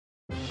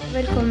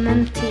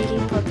Velkommen til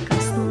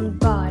podcasten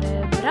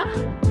Bare Bra.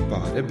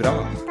 Bare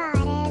bra.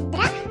 Bare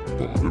bra.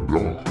 Bare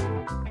bra.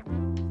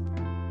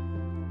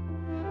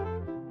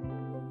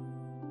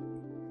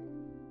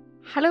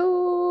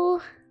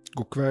 Hallo!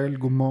 God kveld,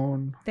 god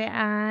morgen. Det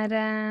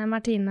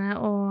Martine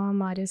og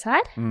Marius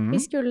her. Vi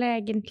skulle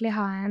egentlig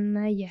ha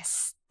en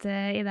gjest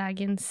i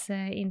dagens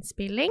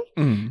innspilling,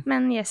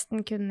 men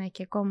gjesten kunne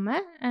ikke komme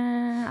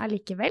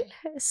allikevel,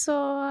 så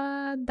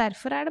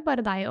derfor det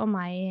bare deg og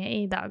meg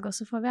i dag, og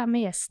så får vi ha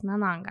med gjesten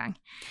en annen gang.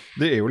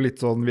 Det jo litt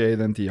sånn, vi i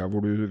den tida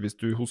hvor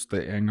hvis du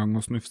hoster en gang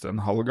og snufser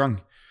en halv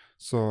gang,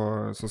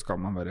 så skal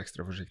man være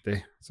ekstra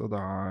forsiktig. Så da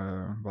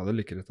var det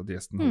like rett at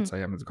gjesten holdt seg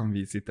hjemme, så kan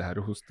vi sitte her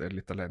og hoste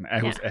litt alene.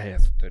 Jeg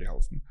så tørr i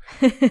halsen.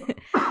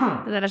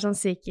 Det der sånn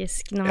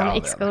psykisk, når man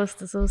ikke skal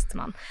hoste, så hoster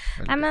man.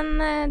 Nei,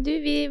 men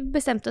vi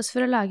bestemte oss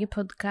for å lage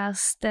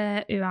podcast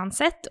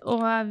uansett,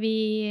 og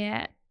vi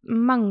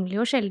mangler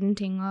jo sjelden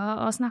ting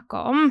å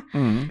snakke om.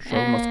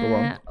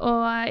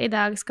 Og i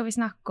dag skal vi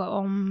snakke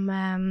om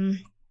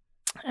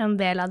en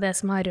del av det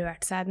som har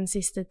rørt seg den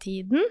siste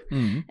tiden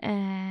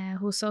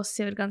hos oss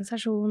i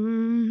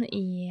organisasjonen,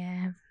 i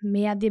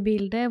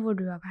mediebildet, hvor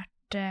du har vært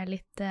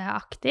litt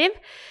aktiv.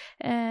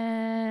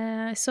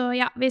 Så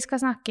ja, vi skal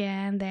snakke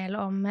en del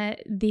om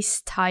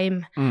this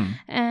time.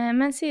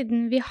 Men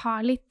siden vi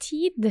har litt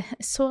tid,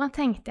 så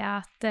tenkte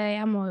jeg at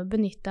jeg må jo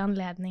benytte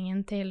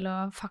anledningen til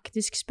å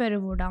faktisk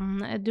spørre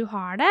hvordan du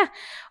har det.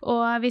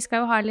 Og vi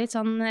skal jo ha litt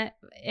sånn,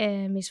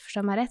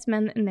 misforstå meg rett,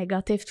 men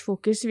negativt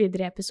fokus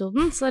videre i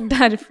episoden, så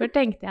derfor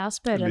tenkte jeg å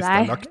spørre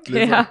deg.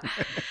 Liksom. Ja,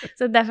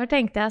 så derfor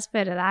tenkte jeg å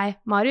spørre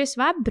deg, Marius,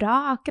 hva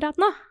bra akkurat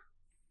nå?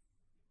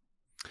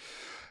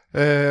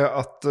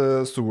 At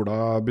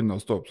sola begynner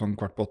å stå opp sånn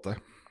 7:15.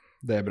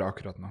 Det bra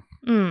akkurat nå.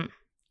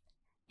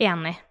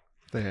 Enig.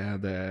 Det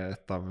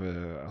et av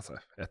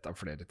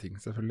flere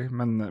ting, selvfølgelig.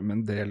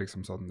 Men det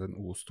liksom sånn den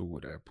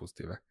store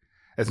positive.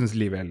 Jeg synes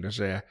livet ellers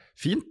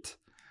fint.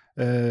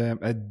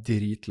 Jeg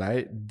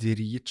dritlei,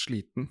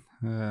 dritsliten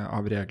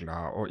av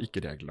regler og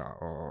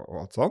ikke-regler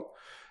og alt sånn.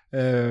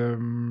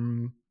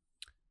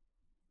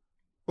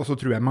 Og så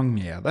tror jeg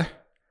mange det.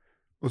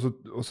 Og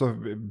så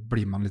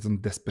blir man litt sånn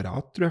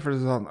desperat, tror jeg, for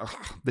det sånn,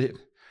 det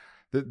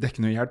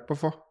ikke noe hjelp å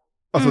få.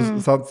 Altså,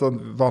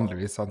 sånn,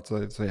 vanligvis så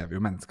vi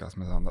jo mennesker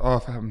som sånn,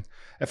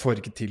 jeg får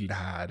ikke til det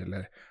her,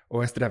 eller,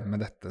 og jeg strever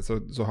med dette,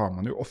 så har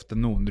man jo ofte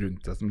noen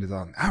rundt det som litt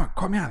sånn, ja,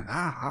 kom igjen,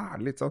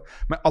 litt sånn.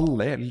 Men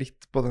alle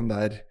litt på den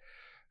der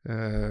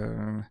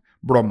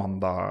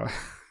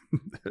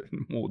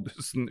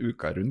blåmandag-modusen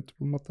uka rundt,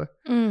 på en måte.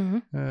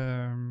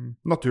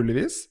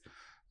 Naturligvis.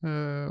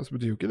 Og så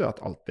betyr jo ikke det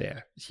at alt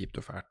kjipt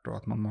og fælt, og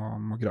at man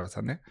må grave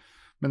seg ned.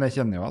 Men jeg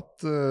kjenner jo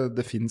at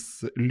det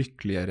finnes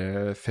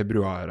lykkeligere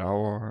februarer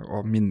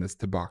å minnes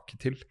tilbake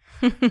til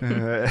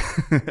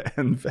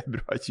enn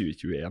februar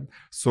 2021.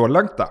 Så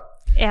langt da.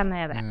 Enig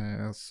i det.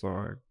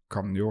 Så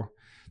kan jo,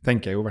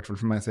 tenker jeg jo i hvert fall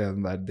for meg, så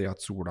det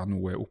at sola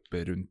nå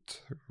oppe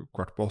rundt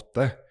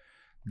 7:15,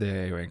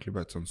 det jo egentlig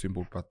bare et sånt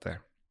symbol på at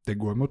det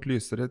går mot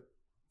lysere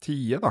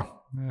tider da.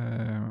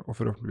 Og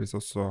forhåpentligvis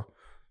også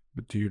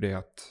betyr det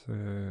at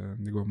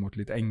det går mot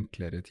litt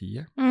enklere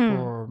tider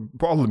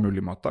på alle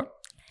mulige måter.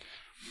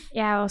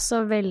 Jeg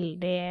også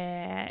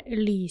veldig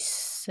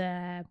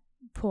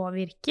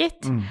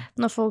lyspåvirket.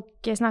 Når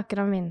folk snakker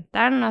om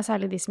vinteren, og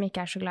særlig de som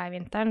ikke så glad i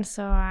vinteren,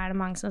 så det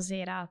mange som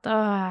sier at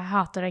jeg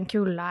hater den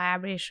kulda, jeg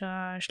blir så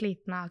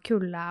sliten av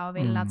kulda og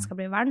vil at det skal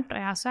bli varmt, og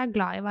jeg også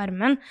glad i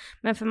varmen,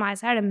 men for meg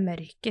så det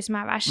mørket som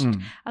verst.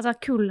 Altså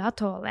kulda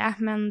tåler jeg,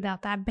 men det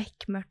at det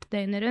bekmørkt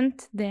døgnet rundt,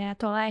 det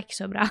tåler jeg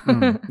ikke så bra.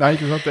 Nei,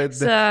 ikke sant?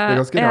 Det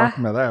ganske rart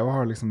med det,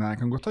 jeg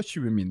kan godt ha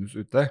 20 minus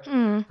ute,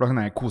 for da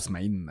kan jeg kose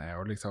meg inne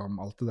og liksom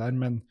alt det der,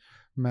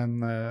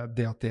 men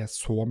det at det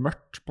så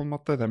mørkt, på en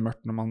måte, det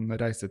mørkt når man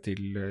reiser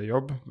til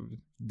jobb,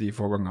 de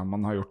få gangene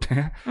man har gjort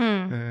det,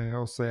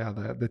 og så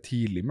det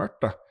tidlig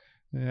mørkt da.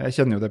 Jeg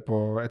kjenner jo det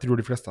jeg tror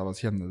de fleste av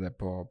oss kjenner det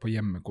på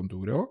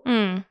hjemmekontoret også,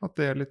 at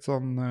det litt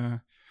sånn,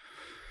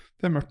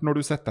 det mørkt når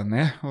du setter deg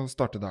ned og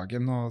starter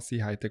dagen og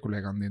sier hei til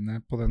kollegaene dine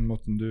på den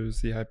måten du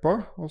sier hei på,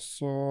 og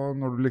så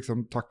når du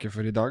liksom takker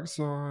for i dag,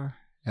 så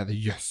det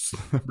jøss,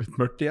 det blitt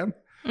mørkt igjen.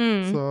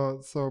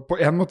 Så på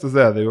en måte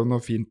så det jo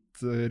noe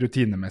fint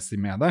rutinemessig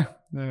med det,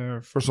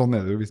 for sånn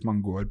det jo hvis man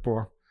går på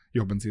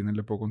jobben sin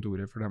eller på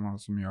kontoret, for det er man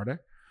som gjør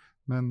det.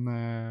 Men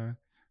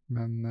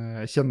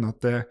jeg kjenner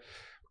at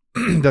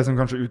det som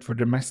kanskje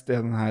utfordrer mest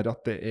den her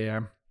at jeg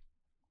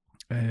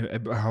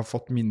har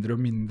fått mindre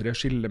og mindre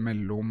skille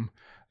mellom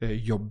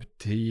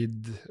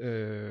jobbtid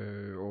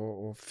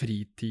og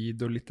fritid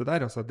og litt det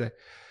der. Altså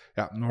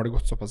nå har det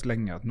gått såpass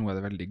lenge at nå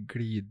det veldig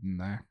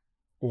glidende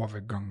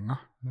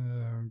overganger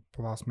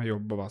på hva som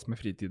jobb og hva som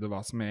fritid og hva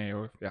som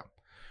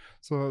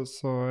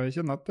så jeg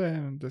kjenner at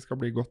det skal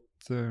bli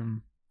godt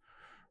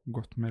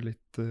med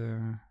litt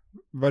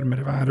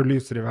varmere vær og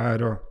lysere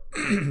vær og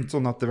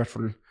sånn at det i hvert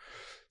fall,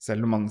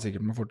 selv om man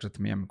sikkert må fortsette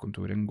med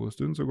hjemmekontoret en god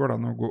stund, så går det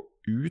an å gå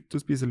ut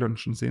og spise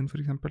lunsjen sin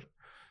for eksempel.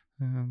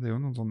 Det jo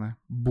noen sånne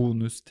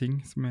bonusting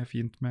som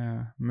fint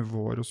med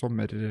vår og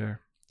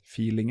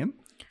sommerfeelingen.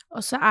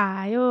 Og så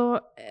jo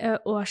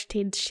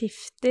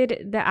årstidsskifter,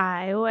 det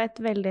jo et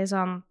veldig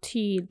sånn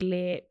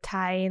tydelig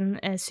tegn,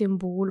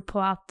 symbol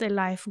på at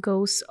life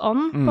goes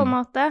on, på en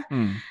måte.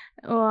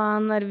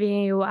 Og når vi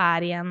jo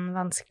i en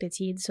vanskelig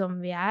tid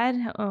som vi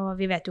og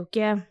vi vet jo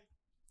ikke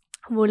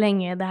hvor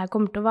lenge det her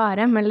kommer til å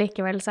vare, men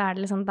likevel så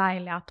det liksom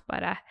deilig at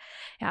bare,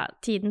 ja,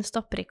 tiden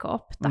stopper ikke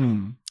opp, da.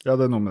 Ja,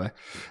 det noe med det.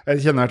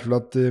 Jeg kjenner til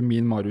at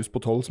min Marius på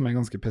 12, som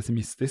ganske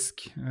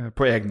pessimistisk,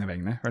 på egne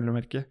vegne, vel å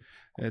merke,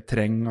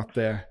 trenger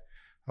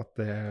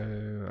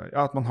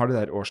at man har de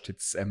der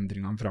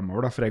årstidsendringene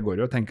fremover, da, for jeg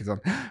går jo og tenker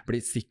sånn,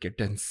 blir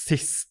sikkert den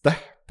siste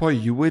på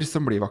jord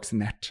som blir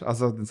vaksinert.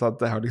 Altså, så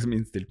at jeg har liksom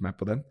innstilt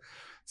meg på den.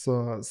 Så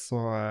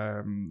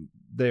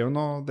det jo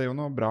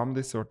noe bra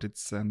med disse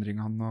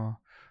årstidsendringene, og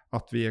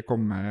at vi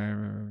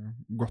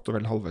kommet godt og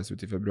vel halvveis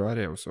ut i februar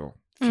jo så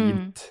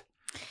fint.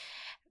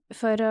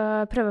 For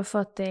å prøve å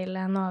få til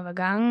en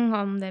overgang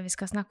om det vi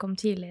skal snakke om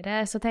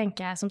tidligere, så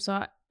tenker jeg som så,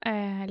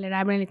 eller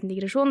det blir en liten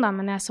digresjon da,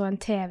 men jeg så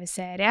en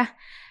TV-serie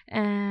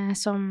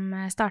som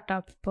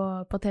startet opp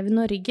på TV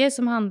Norge,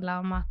 som handlet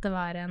om at det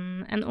var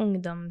en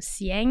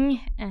ungdomsgjeng,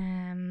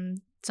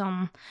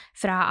 sånn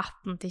fra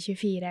 18 til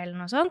 24 eller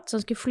noe sånt,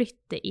 som skulle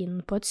flytte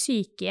inn på et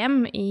sykehjem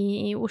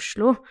i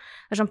Oslo.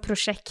 Det sånn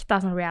prosjekt, da,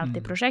 sånn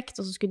reality-prosjekt,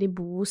 og så skulle de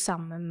bo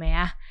sammen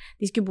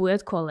de skulle bo i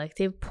et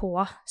kollektiv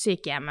på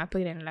sykehjemmet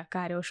på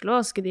Grünerløkka her i Oslo,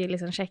 og så skulle de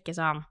liksom sjekke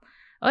sånn,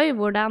 oi,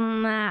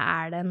 hvordan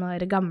det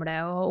når gamle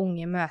og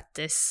unge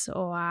møtes,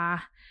 og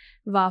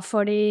hva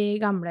får de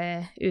gamle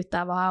ut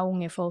av å ha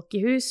unge folk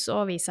i hus,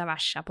 og vice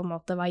versa, på en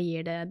måte, hva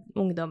gir det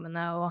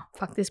ungdommene å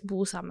faktisk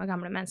bo sammen med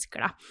gamle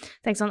mennesker, da.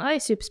 Tenk sånn, oi,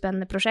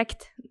 superspennende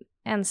prosjekt.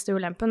 Eneste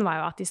ulempen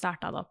var jo at de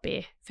startet det opp i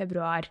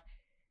februar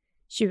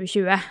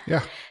 2020.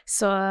 Ja.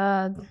 Så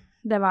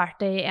det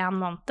varte i 1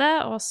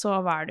 måned, og så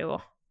var det jo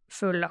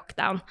full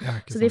lockdown. Ja,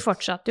 så de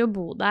fortsatte jo å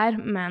bo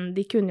der, men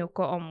de kunne jo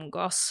ikke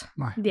omgås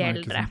de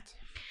eldre.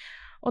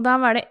 Og da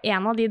var det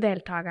en av de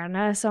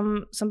deltakerne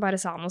som bare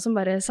sa noe, som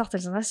bare satte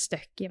sånn et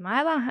støkk i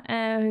meg, da.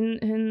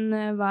 Hun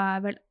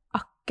var vel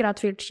akkurat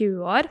fylt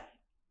 20 år,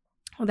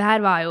 og det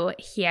her var jo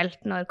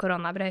helt når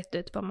korona brøt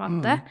ut, på en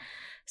måte.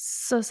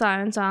 Så sa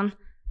hun sånn,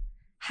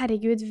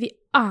 herregud, vi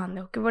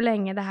aner jo ikke hvor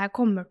lenge det her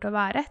kommer til å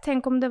være.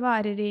 Tenk om det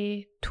varer i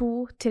 2,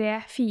 3,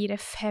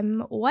 4, 5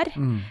 år.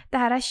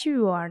 Det her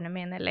 20-årene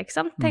mine,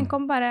 liksom. Tenk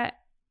om bare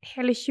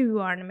hele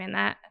 20-årene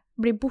mine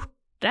blir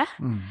borte.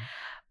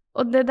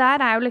 Og det der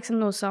jo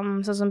liksom noe sånn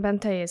som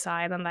Bent Høie sa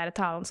i den der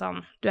talen sånn,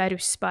 du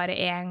russ bare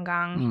 1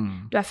 gang,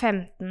 du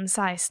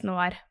 15-16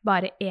 år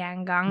bare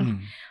 1 gang.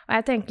 Og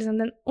jeg tenker liksom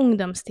den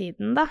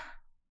ungdomstiden da,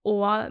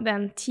 og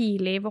den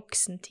tidlig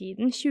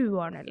voksentiden,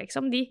 20-årene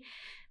liksom,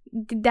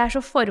 det så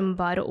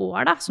formbare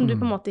år da, som du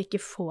på en måte ikke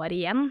får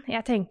igjen.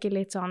 Jeg tenker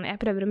litt sånn, jeg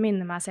prøver å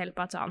minne meg selv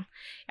på at sånn,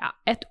 ja,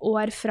 1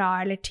 år fra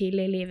eller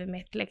til i livet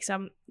mitt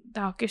liksom,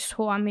 det har ikke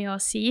så mye å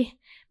si,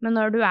 men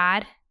når du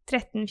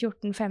 13,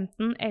 14,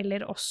 15,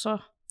 eller også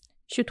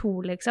 22,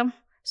 liksom.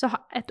 Så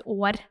 1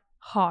 år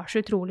har så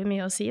utrolig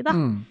mye å si, da.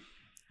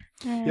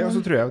 Ja, og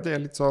så tror jeg at det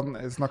litt sånn,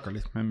 jeg snakket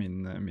litt med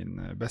min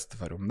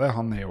bestefar om det.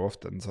 Han jo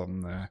ofte en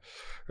sånn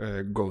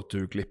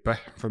go-to-klippe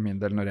for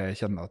min del når jeg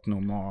kjenner at nå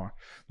må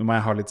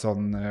jeg ha litt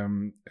sånn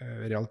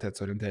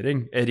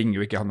realitetsorientering. Jeg ringer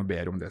jo ikke han og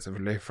ber om det,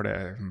 selvfølgelig, for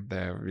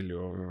det ville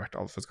jo vært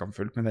alt for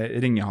skamfullt, men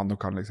jeg ringer han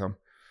og kan liksom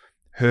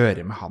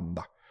høre med han,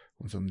 da,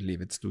 om sånn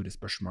livets store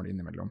spørsmål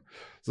innimellom.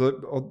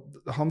 Og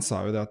han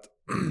sa jo det at,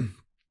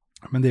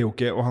 men det jo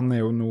ikke, og han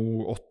jo nå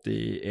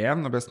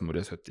 81, og bestemor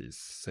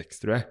 76,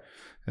 tror jeg.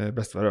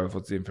 Bestefar har jo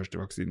fått sin første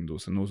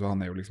vaksinedose nå, så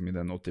han jo liksom i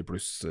den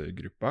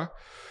 80-pluss-gruppa.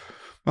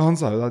 Men han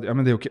sa jo at, ja,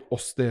 men det jo ikke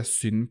oss det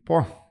synd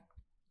på.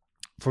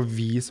 For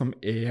vi som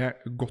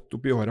godt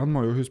opp i årene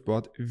må jo huske på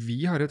at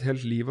vi har et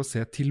helt liv å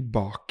se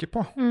tilbake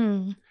på.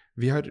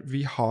 Vi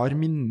har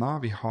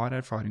minner, vi har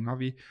erfaringer,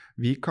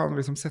 vi kan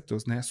liksom sette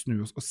oss ned, snu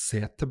oss og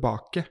se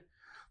tilbake.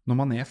 Når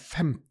man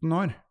 15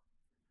 år,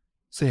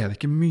 så det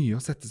ikke mye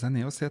å sette seg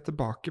ned og se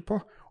tilbake på.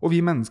 Og vi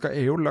mennesker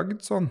jo lagd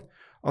sånn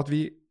at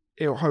vi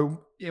er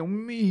jo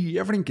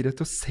mye flinkere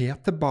til å se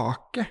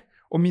tilbake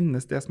og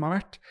minnes det som har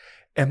vært,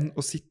 enn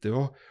å sitte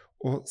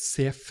og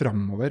se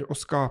fremover og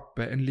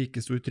skape en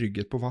like stor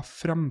trygghet på hva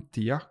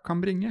fremtiden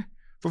kan bringe.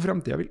 For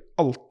fremtiden vil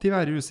alltid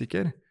være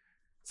usikker,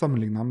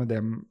 sammenlignet med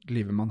det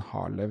livet man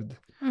har levd.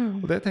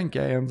 Og det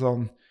tenker jeg en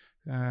sånn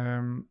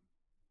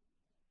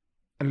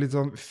en litt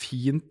sånn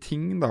fin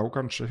ting da, å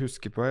kanskje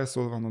huske på. Jeg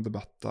så det var noen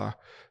debatter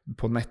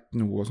på nett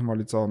nå, som var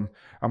litt sånn,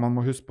 ja, man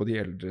må huske på de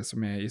eldre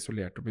som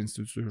isolert på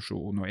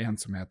institusjon og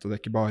ensomhet, og det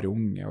ikke bare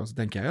unge, og så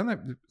tenker jeg,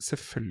 ja,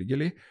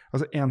 selvfølgelig.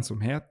 Altså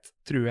ensomhet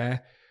tror jeg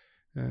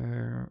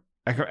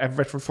i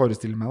hvert fall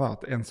forestiller meg da,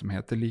 at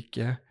ensomhet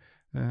like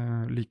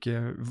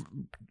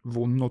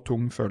vond og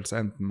tung følelse,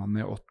 enten man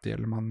 80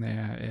 eller man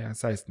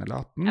 16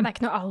 eller 18. Ja, det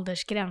ikke noe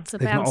aldersgrense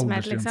på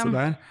ensomhet, liksom.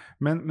 Der.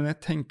 Men jeg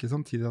tenker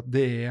samtidig at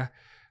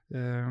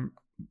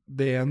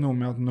det noe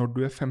med at når du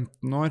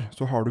 15 år,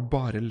 så har du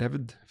bare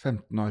levd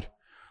 15 år.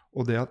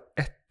 Og det at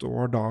 1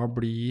 år da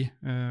blir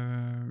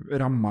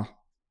rammet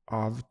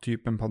av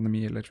typen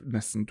pandemi, eller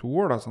nesten 2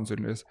 år da,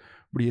 sannsynligvis,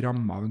 blir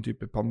rammet av en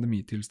type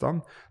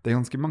pandemitilstand. Det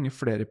ganske mange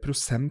flere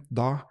prosent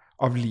da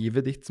av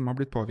livet ditt som har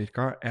blitt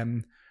påvirket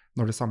enn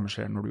når det samme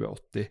skjer når du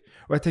 80.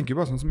 Og jeg tenker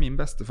bare sånn som min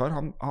bestefar,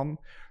 han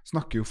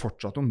snakker jo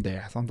fortsatt om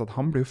det, sant? At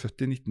han ble jo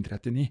født i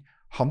 1939.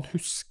 Han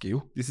husker jo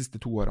de siste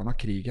 2 årene av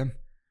krigen.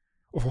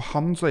 Og for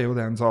han så jo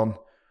det en sånn,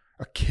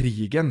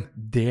 krigen,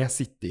 det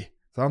sitter i.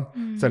 Sant?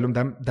 Selv om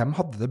de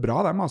hadde det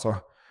bra, dem altså.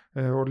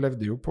 Og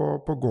levde jo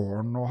på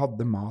gården og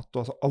hadde mat,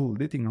 og altså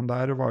alle de tingene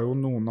der var jo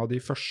noen av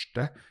de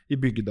første i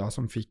bygda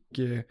som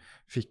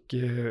fikk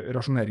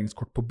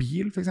rasjoneringskort på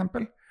bil, for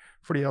eksempel.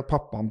 Fordi at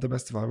pappaen til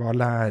bestefar var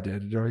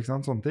lærer og ikke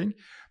sant, sånne ting.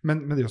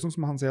 Men det er jo sånn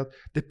som han sier at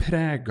det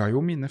preget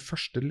jo mine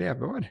første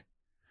leveår.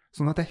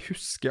 Sånn at jeg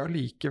husker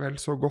allikevel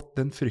så godt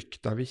den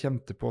frykta vi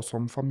kjente på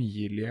som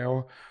familie,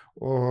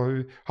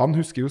 og han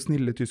husker jo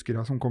snille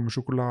tyskere som kom med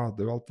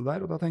sjokolade og alt det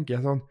der, og da tenker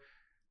jeg sånn,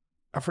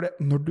 ja, for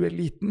når du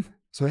liten,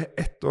 så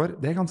 1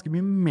 år, det ganske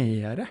mye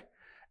mer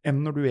enn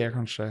når du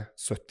kanskje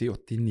 70,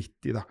 80,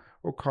 90 da,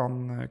 og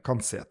kan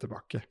se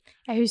tilbake.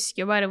 Jeg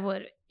husker jo bare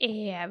hvor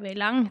evig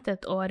langt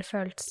et år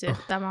føltes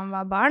ut da man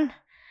var barn.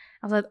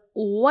 Altså et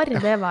år,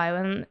 det var jo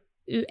en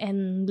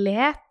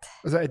uendelighet.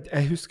 Altså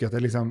jeg husker at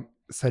jeg liksom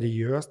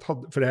seriøst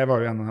hadde, for jeg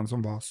var jo en av dem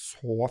som var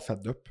så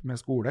fed up med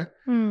skole,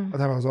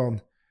 at jeg var sånn,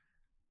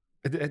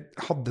 jeg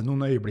hadde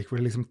noen øyeblikk hvor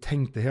jeg liksom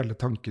tenkte hele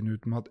tanken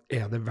ut med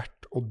at det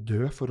verdt å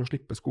dø for å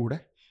slippe skole?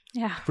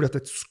 Ja. Fordi at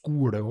et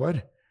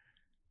skoleår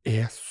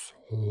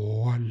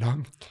så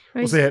langt.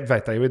 Og så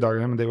vet jeg jo i dag,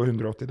 men det jo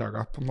 180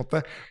 dager på en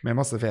måte, med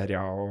masse ferier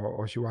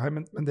og tjoa her,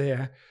 men det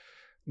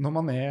når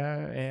man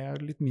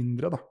litt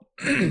mindre da,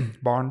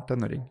 barn,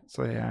 tenåring,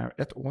 så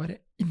 1 år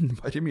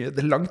innmari mye.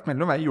 Det langt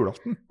mellom hver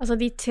julaften. Altså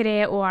de 3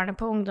 årene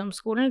på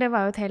ungdomsskolen, det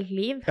var jo et helt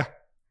liv. Ja.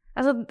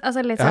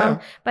 Altså litt sånn,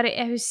 bare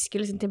jeg husker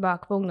liksom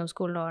tilbake på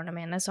ungdomsskoleårene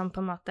mine som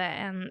på en måte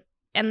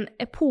en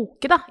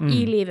epoke da,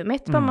 i livet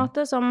mitt, på en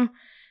måte,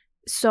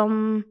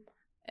 som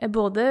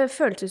både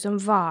føltes ut som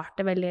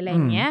varte veldig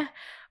lenge,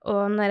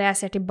 og når jeg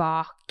ser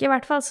tilbake i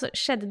hvert fall, så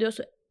skjedde det jo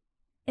så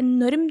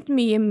enormt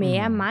mye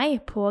med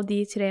meg på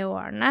de 3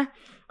 årene,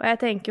 og jeg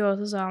tenker jo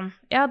også sånn,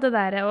 ja, det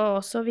der, og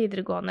også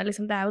videregående,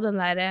 liksom, det jo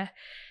den der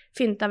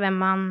finne ut av hvem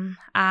man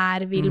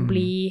vil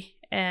bli,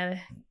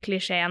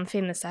 klisjeen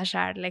finne seg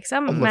selv,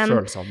 liksom. Alle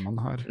følelsene man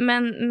har.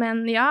 Men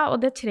ja, og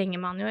det trenger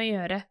man jo å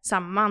gjøre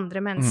sammen med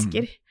andre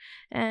mennesker.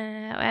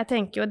 Og jeg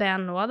tenker jo det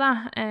nå da,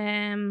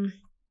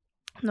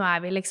 nå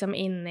vi liksom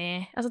inne i,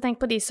 altså tenk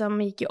på de som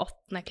gikk i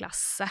 8.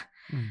 klasse,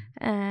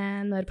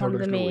 når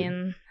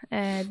pandemien,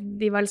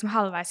 de var liksom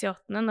halvveis i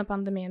 8. når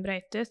pandemien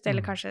brøt ut,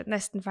 eller kanskje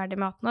nesten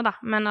ferdig med 8. da,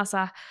 men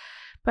altså,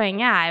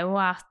 poenget jo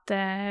at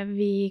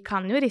vi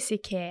kan jo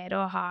risikere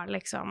å ha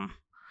liksom,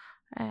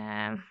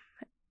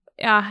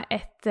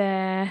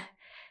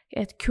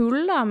 et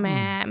kull da,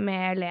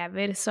 med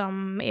elever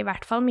som i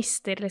hvert fall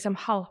mister liksom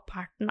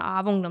halvparten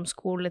av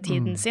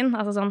ungdomsskoletiden sin.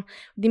 Altså sånn,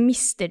 de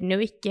mister den jo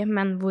ikke,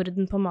 men hvor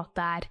den på en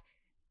måte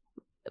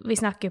vi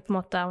snakker på en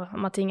måte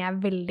om at ting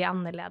veldig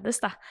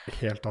annerledes da.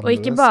 Helt annerledes, og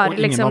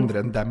ingen liksom,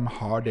 andre enn dem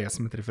har det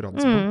som et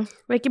referansepunkt.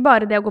 Og ikke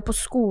bare det å gå på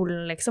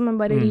skolen liksom,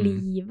 men bare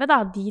livet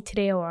da, de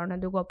 3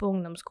 årene du går på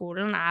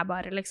ungdomsskolen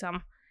bare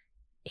liksom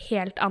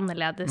helt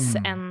annerledes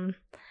enn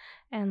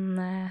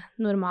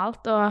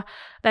normalt, og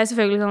det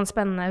selvfølgelig sånn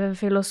spennende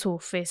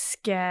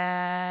filosofisk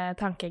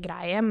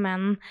tankegreie,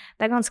 men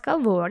det ganske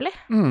alvorlig.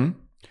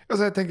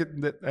 Altså jeg tenker,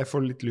 jeg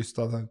får litt lyst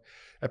til at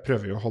jeg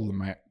prøver jo å holde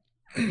meg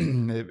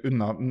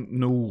unna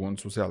noen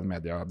sosiale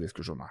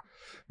medier-diskusjoner,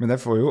 men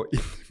jeg får jo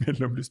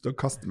innimellom lyst til å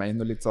kaste meg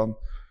inn og litt sånn,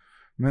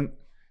 men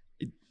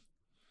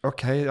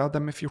ok, ja,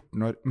 de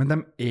 14 år, men de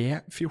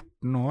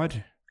 14 år.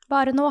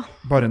 Bare nå.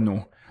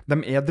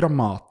 De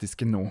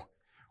dramatiske nå.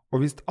 Og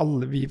hvis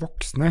alle vi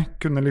voksne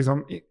kunne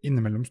liksom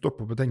innimellom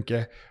stoppe opp og tenke,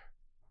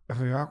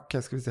 ja, ok,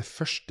 skal vi se,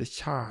 første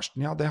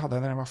kjæresten, ja, det hadde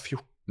jeg da jeg var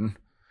 14.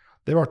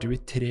 Det varte jo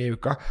i 3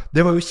 uker.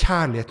 Det var jo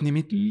kjærligheten i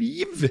mitt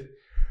liv.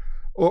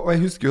 Og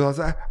jeg husker jo da,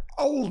 altså, jeg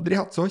aldri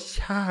hatt så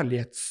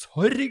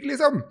kjærlighetssorg,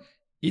 liksom,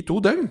 i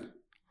 2 døgn.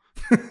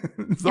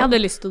 Jeg hadde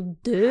lyst til å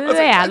dø,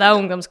 da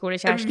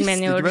ungdomsskolekjæresten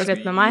min gjorde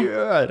slutt med meg. Jeg visste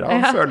ikke hva jeg skulle gjøre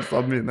av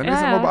følelsene mine,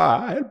 liksom, og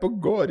bare helt på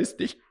går i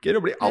stykker,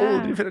 og blir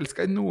aldri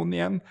forelsket i noen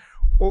igjen.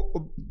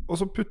 Og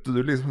så putter du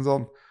liksom en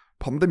sånn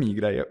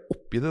pandemigreie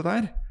oppi det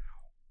der.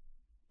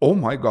 Oh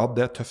my god,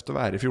 det tøft å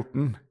være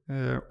 14,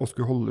 og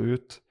skulle holde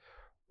ut.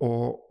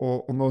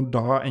 Og når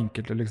da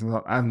enkelte liksom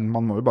sånn,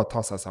 man må jo bare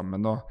ta seg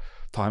sammen og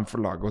ta en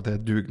forlag, og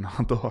det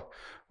dugnad,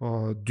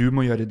 og du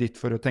må gjøre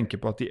ditt for å tenke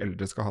på at de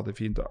eldre skal ha det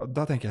fint.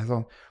 Da tenker jeg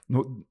sånn,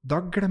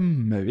 da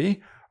glemmer vi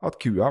at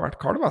kua har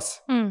vært kalv, ass.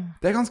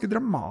 Det ganske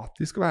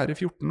dramatisk å være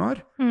 14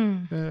 år.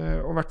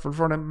 Og i hvert fall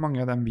for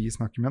mange av dem vi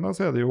snakker med, da,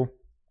 så det jo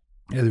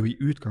i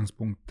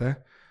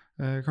utgangspunktet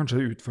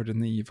kanskje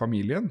utfordrende i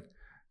familien.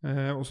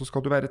 Og så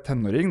skal du være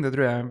tenåring, det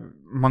tror jeg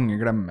mange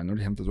glemmer når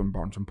de henter sånn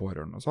barn som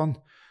pårørende og sånn.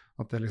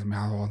 At det liksom,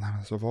 ja, nei,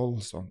 men det så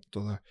voldsomt.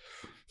 Og det,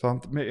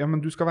 sant? Men, ja, men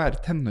du skal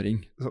være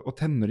tenåring, og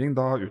tenåring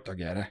da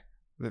utagerer.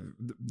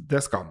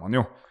 det skal man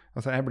jo.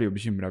 Altså, jeg blir jo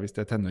bekymret hvis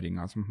det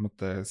tenåringer som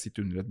måtte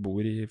sitte under et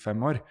bord i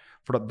 5 år,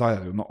 for da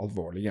det jo noe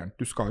alvorlig gærent.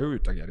 Du skal jo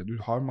utagere, du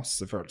har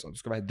masse følelser, du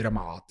skal være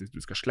dramatisk,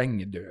 du skal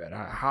slenge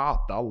døra,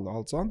 hate alle og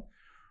alt sånn.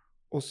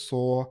 Og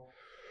så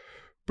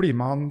blir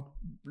man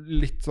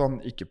litt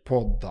sånn, ikke på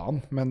dagen,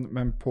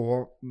 men på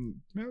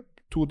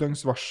 2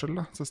 døgns varsel,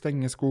 da. Så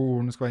stenger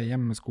skolen, det skal være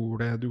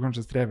hjemmeskole, du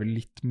kanskje strever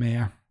litt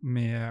med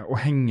å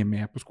henge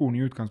med på skolen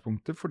i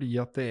utgangspunktet, fordi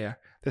at det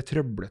er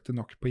trøblete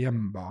nok på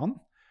hjemmebanen.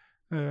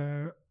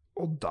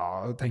 Og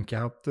da tenker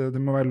jeg at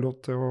det må være lov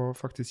til å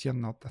faktisk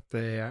kjenne at dette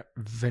er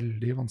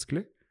veldig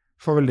vanskelig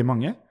for veldig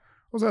mange.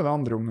 Og så er det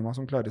andre ungdommer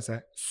som klarer seg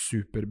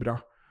superbra.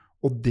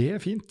 Og det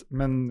er fint,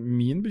 men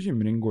min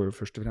bekymring går jo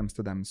først og fremst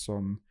til dem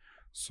som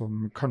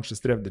kanskje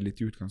strevde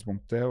litt i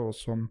utgangspunktet, og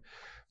som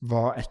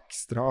var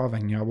ekstra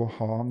avhengig av å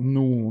ha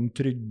noen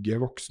trygge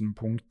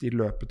voksenpunkt i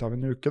løpet av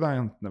en uke, da,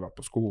 enten det var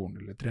på skolen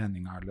eller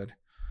treninga eller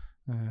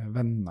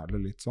venner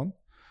eller litt sånn.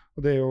 Og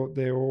det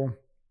er jo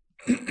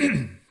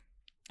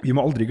vi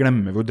må aldri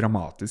glemme hvor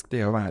dramatisk det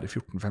er å være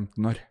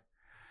 14-15 år.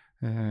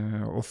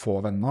 Og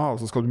få venner, og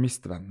så skal du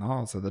miste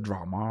venner, og så er det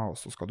drama, og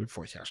så skal du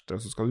få kjæreste,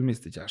 og så skal du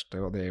miste kjæreste,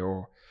 og det er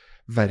jo,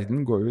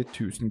 verden går jo i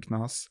 1000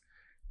 knas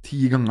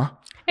 10 ganger.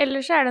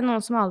 Eller så er det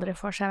noen som aldri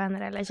får seg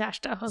venner eller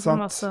kjæreste, og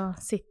som også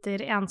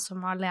sitter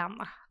ensomme og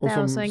alene. Det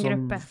er også en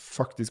gruppe. Og som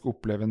faktisk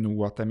opplever nå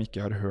at de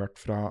ikke har hørt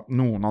fra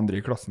noen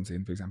andre i klassen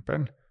sin, for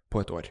eksempel, på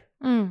et år.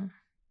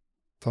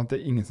 Sånn, det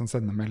er ingen som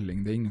sender melding,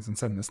 det er ingen som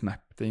sender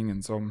snap, det er ingen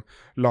som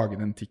lager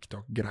den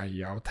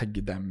TikTok-greia og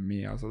tagger dem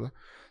i, altså det.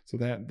 Så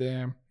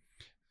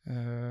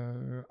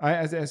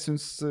jeg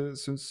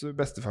synes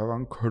bestefar var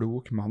en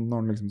klok mann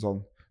når han liksom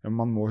sånn,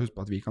 man må huske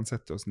på at vi kan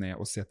sette oss ned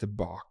og se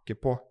tilbake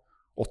på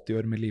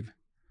 80 år med liv.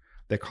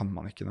 Det kan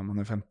man ikke når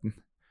man er 15.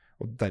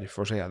 Og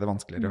derfor så er det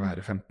vanskeligere å være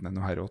 15 enn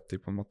å være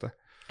 80 på en måte.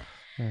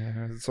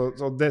 Så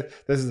det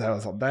synes jeg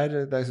var sånn,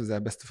 der synes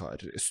jeg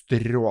bestefar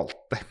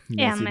strålte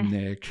med sin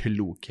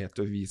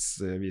klokhet og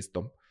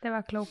visdom. Det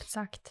var klokt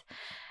sagt.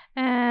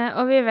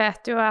 Og vi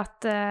vet jo at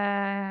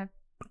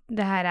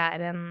det her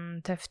er en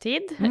tøff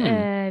tid.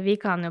 Vi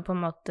kan jo på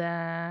en måte,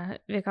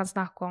 vi kan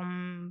snakke om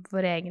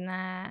våre egne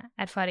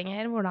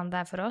erfaringer, hvordan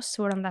det er for oss,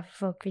 hvordan det er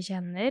for folk vi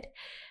kjenner,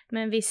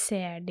 men vi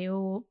ser det jo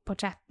på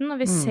chatten, og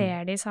vi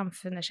ser det i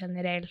samfunnet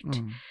generelt.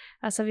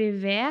 Altså vi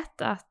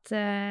vet at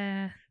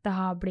det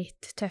har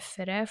blitt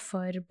tøffere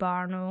for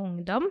barn og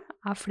ungdom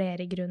av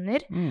flere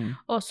grunner,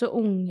 også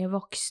unge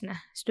voksne,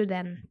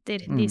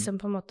 studenter, de som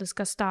på en måte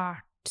skal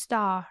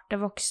starte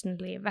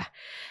voksenlivet.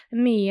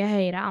 Mye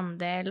høyere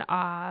andel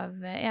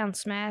av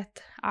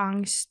ensomhet,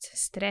 angst,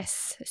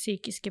 stress,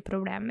 psykiske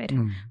problemer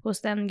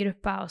hos den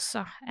gruppa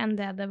også, enn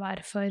det det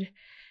var for,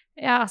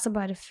 altså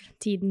bare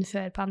tiden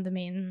før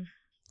pandemien.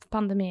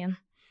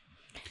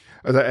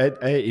 Altså, jeg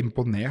er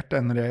imponert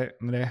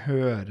når jeg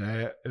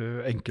hører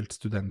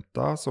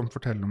enkeltstudenter som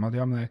forteller om at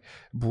jeg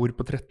bor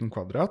på 13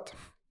 kvadrat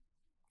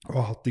og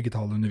har hatt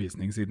digital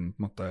undervisning siden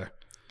på en måte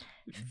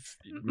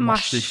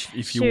mars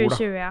i fjor,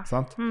 2020, ja.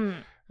 Sant?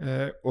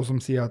 Og som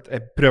sier at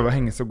jeg prøver å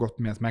henge så godt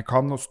med som jeg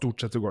kan, og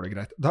stort sett så går det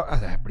greit. Da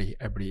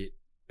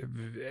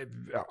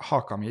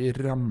haka mi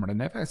ramler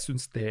ned, for jeg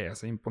synes det er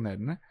så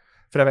imponerende.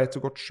 For jeg vet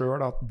så godt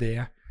selv at det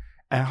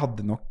jeg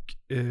hadde nok,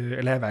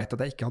 eller jeg vet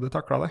at jeg ikke hadde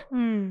taklet det.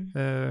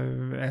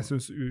 Jeg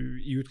synes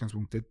i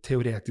utgangspunktet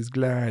teoretisk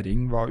læring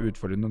var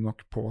utfordrende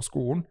nok på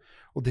skolen,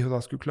 og det å da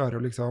skulle klare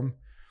å liksom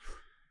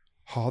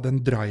ha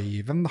den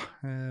driven, da.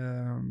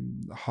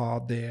 Ha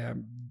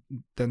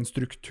den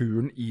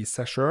strukturen i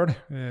seg selv,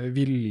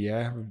 vilje,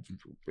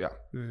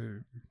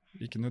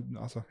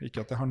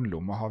 ikke at det handler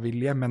om å ha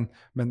vilje, men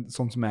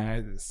sånn som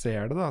jeg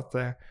ser det, da, at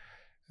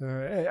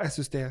jeg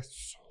synes det er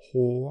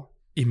så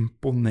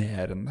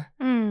imponerende.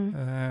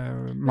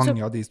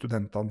 Mange av de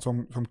studentene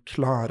som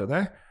klarer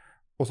det,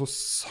 og så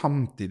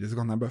samtidig så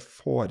kan jeg bare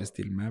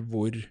forestille meg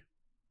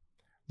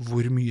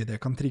hvor mye det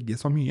kan trigge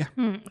så mye.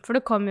 For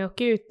det kommer jo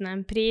ikke uten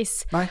en pris.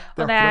 Nei,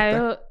 og det er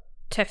jo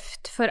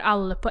tøft for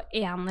alle på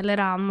en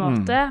eller annen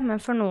måte, men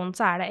for noen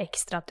så er det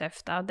ekstra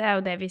tøft. Da. Det er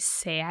jo det vi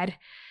ser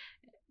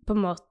på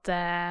en måte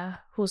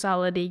hos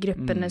alle de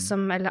gruppene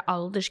eller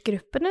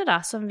aldersgruppene da,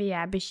 som vi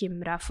er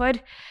bekymret for.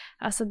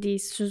 Altså de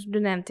som du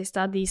nevnte i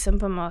sted, de som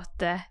på en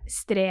måte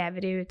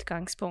strever i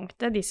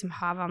utgangspunktet, de som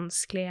har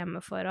vanskelige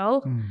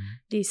hjemmeforhold,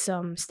 de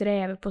som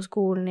strever på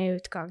skolen i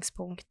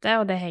utgangspunktet,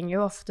 og det henger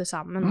jo ofte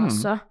sammen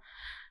også.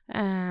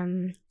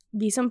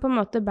 De som på en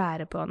måte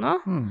bærer på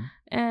noe,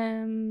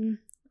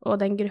 og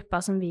den gruppa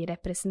som vi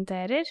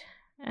representerer.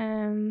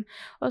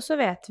 Og så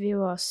vet vi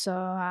jo også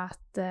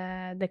at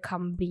det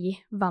kan bli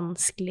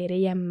vanskeligere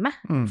hjemme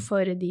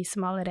for de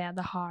som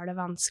allerede har det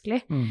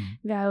vanskelig.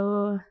 Vi har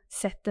jo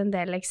sett en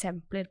del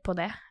eksempler på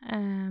det.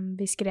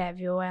 Vi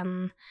skrev jo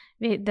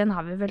den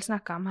har vi vel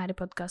snakket om her i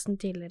podcasten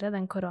tidligere,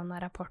 den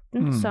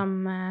koronarapporten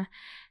som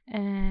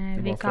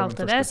vi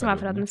kalte det, som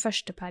var fra den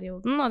første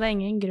perioden, og det er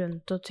ingen grunn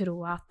til å tro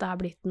at det har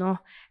blitt noe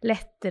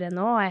lettere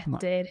nå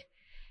etter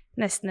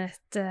nesten i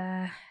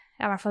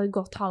hvert fall et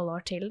godt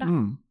halvår til da.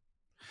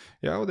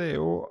 Ja, og det er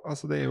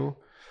jo,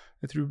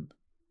 jeg tror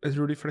Jeg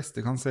tror de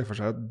fleste kan se for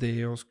seg at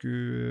det å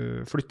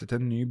skulle flytte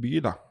til en ny by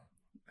da,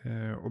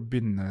 og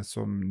begynne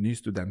som ny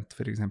student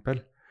for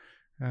eksempel,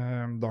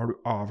 da har du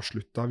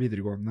avsluttet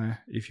videregående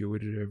i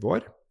fjor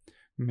vår,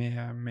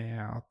 med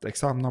at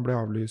eksamener ble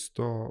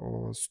avlyst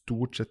og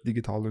stort sett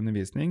digital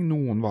undervisning.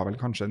 Noen var vel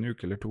kanskje en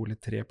uke eller 2 eller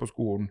 3 på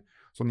skolen,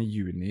 sånn i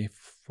juni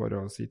for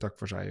å si takk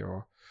for seg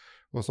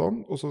og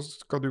sånn. Og så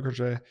skal du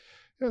kanskje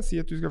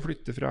si at du skal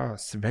flytte fra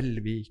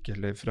Svelvik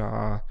eller fra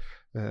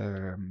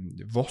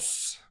Voss,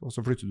 og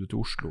så flytter du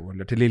til Oslo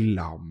eller til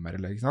Lillehammer,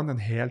 eller ikke sant?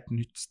 En helt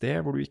nytt sted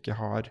hvor du ikke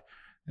har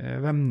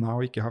venner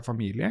og ikke har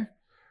familie.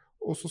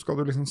 Og så skal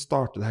du liksom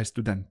starte det her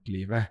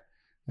studentlivet.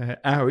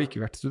 Jeg har jo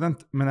ikke vært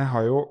student, men jeg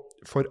har jo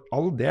for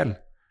all del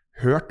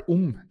hørt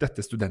om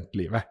dette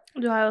studentlivet.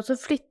 Du har jo også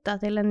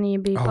flyttet til en ny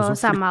by på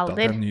samme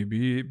alder. Jeg har også flyttet til en ny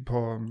by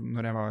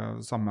når jeg var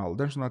samme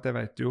alder, sånn at jeg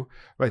vet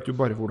jo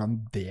bare hvordan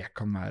det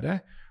kan være.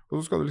 Og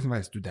så skal du liksom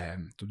være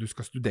student, og du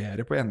skal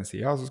studere på ene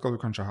siden, og så skal du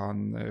kanskje ha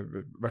i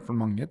hvert fall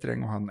mange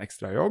trenger å ha en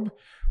ekstra jobb,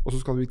 og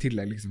så skal du i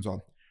tillegg liksom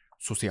sånn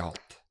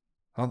sosialt.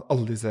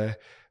 Alle disse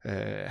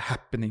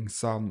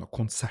happeningsene og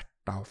konserter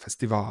og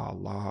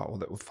festivaler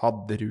og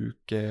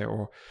fadderuke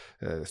og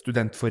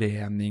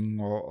studentforening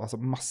og altså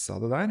masse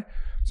av det der,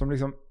 som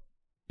liksom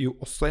jo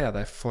også er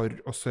det for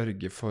å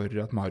sørge for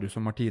at Marius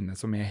og Martine,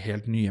 som er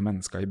helt nye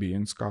mennesker i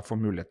byen, skal få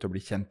mulighet til å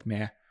bli kjent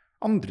med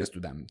andre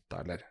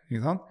studenter, eller,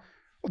 ikke sant?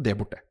 Og det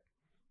er borte.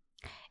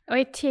 Og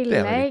i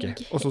tillegg... Det er det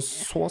ikke. Og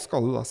så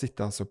skal du da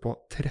sitte altså på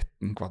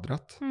 13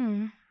 kvadrat.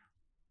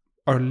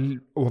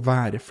 Og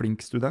være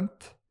flink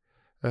student.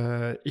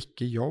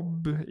 Ikke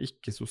jobb,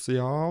 ikke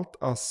sosialt.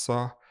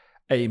 Altså,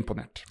 jeg er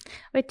imponert.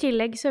 Og i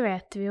tillegg så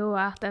vet vi jo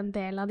at en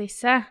del av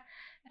disse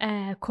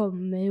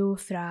kommer jo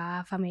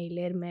fra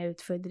familier med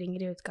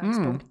utfordringer i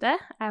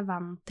utgangspunktet. Er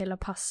vant til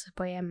å passe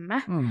på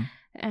hjemme.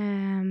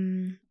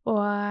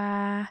 Og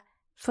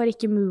får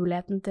ikke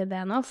muligheten til det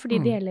nå, fordi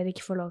de heller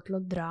ikke får lov til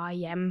å dra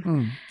hjem.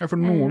 Ja, for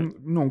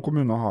noen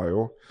kommuner har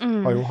jo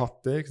hatt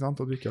det, ikke sant?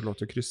 At du ikke har lov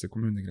til å krysse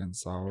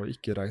kommunegrenser og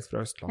ikke reise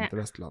fra Østland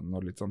til Vestland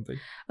og litt sånne ting.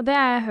 Og det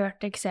har jeg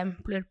hørt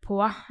eksempler på,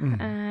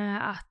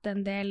 at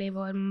en del i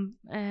vår,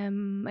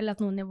 eller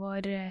at noen i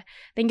vår,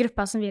 den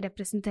gruppa som vi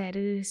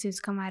representerer,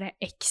 synes kan være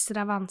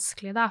ekstra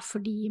vanskelig da,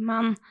 fordi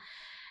man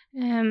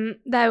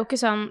det er jo ikke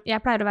sånn,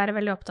 jeg pleier å være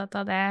veldig opptatt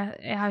av det,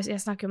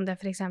 jeg snakker om det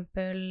for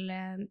eksempel,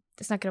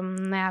 jeg snakker om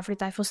når jeg har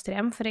flyttet i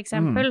fosterhjem for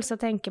eksempel, så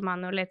tenker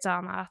man jo litt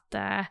sånn at,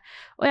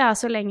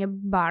 så lenge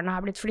barna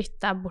har blitt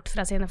flyttet bort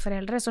fra sine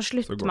foreldre, så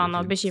slutter man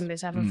å bekymre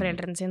seg for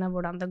foreldrene sine,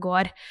 hvordan det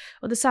går.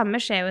 Og det samme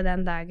skjer jo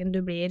den dagen du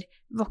blir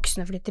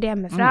voksen og flytter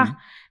hjemmefra.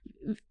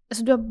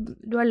 Så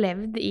du har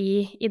levd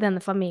i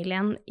denne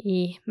familien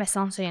i mest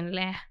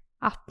sannsynlig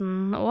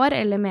 18 år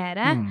eller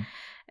mere.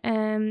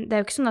 Det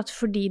er jo ikke sånn at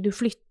fordi du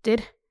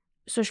flytter,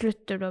 så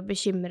slutter du å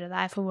bekymre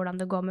deg for hvordan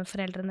det går med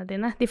foreldrene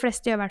dine. De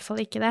fleste gjør i hvert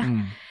fall ikke det.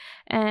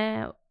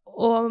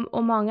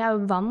 Og mange er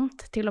jo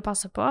vant til å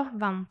passe på,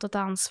 vant til å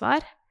ta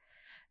ansvar.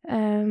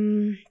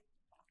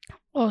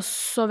 Og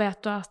så vet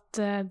du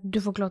at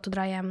du får ikke lov til å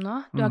dra hjem nå.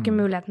 Du har ikke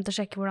muligheten til å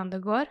sjekke hvordan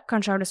det går.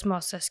 Kanskje har du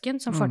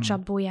småsøsken som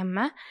fortsatt bor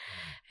hjemme.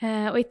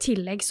 Og i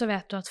tillegg så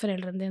vet du at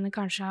foreldrene dine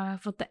kanskje har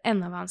fått det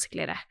enda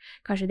vanskeligere.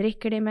 Kanskje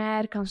drikker de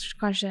mer,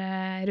 kanskje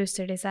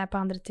ruser de seg på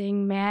andre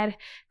ting mer,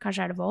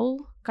 kanskje er det vold,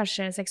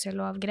 kanskje er det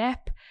seksuelle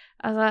overgrep.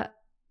 Altså,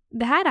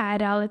 det her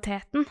er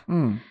realiteten.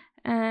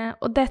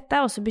 Og dette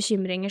er også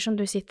bekymringer som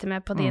du sitter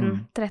med på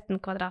din 13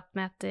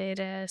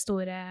 kvadratmeter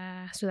store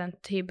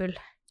studenthybel.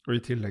 Og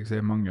i tillegg så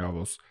er mange av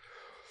oss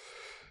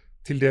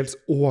til dels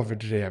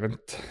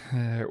overdrevent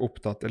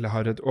opptatt, eller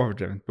har et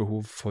overdrevent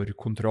behov for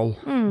kontroll.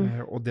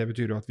 Og det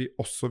betyr jo at vi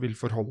også vil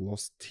forholde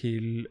oss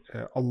til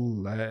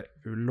alle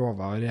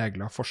lover,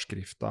 regler,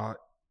 forskrifter,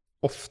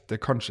 ofte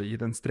kanskje i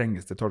den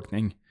strengeste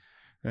tolkning.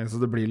 Så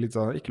det blir litt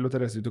sånn, ikke lov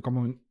til å reise ut av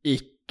kommunen,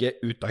 ikke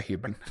ut av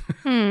hybelen.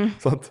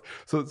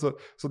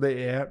 Så det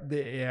er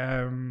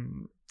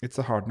it's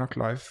a hard knock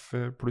life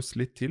pluss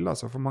litt til,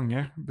 altså for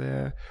mange.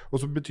 Og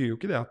så betyr jo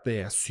ikke det at det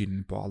er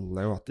synd på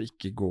alle, og at det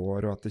ikke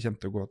går, og at det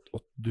kommer til å gå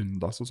åt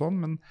dundas og sånn,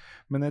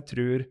 men jeg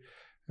tror...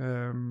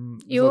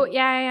 Jo,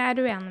 jeg er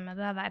uenig med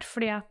det der,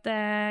 fordi at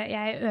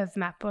jeg øver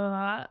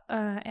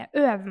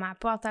meg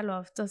på at det er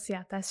lov til å si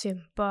at det er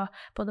synd på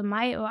både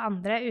meg og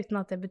andre, uten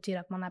at det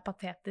betyr at man er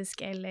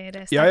patetisk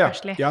eller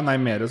stakkarslig. Ja, nei,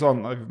 mer sånn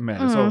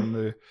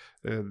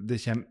det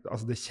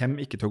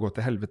kommer ikke til å gå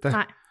til helvete.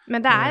 Nei,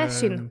 men det er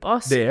synd på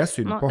oss. Det er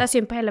synd på. Det er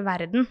synd på hele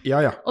verden.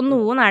 Ja. Og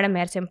noen er det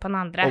mer synd på enn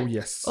andre. Oh,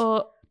 yes.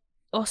 Og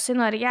oss i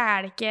Norge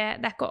er det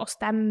ikke oss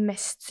det er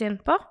mest synd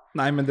på.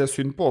 Nei, men det er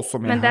synd på oss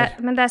som er her.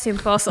 Men det er synd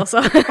på oss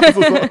også.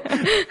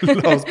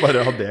 La oss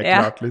bare ha det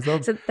klart, liksom.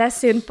 Så det er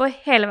synd på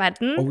hele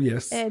verden. Oh,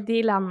 yes. De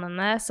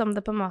landene som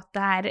det på en måte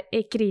er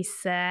i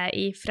krise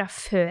i fra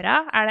før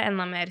av, er det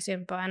enda mer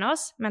synd på enn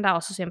oss, men det er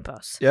også synd på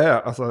oss.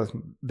 Ja, altså,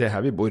 det er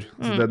her vi bor,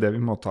 så det er det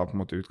vi må ta på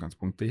en måte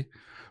utgangspunkt i.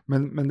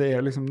 Men det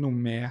er liksom noe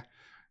med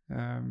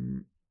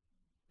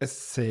jeg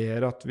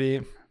ser at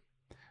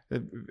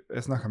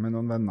jeg snakket med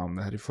noen venner om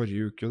det her i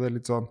forrige uke, og det er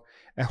litt sånn,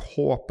 jeg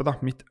håper da,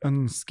 mitt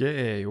ønske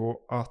er jo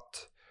at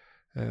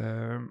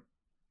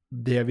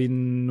det vi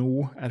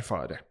nå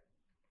erfarer,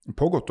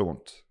 på godt og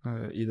vondt,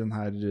 i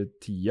denne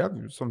tida,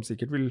 som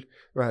sikkert vil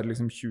være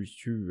liksom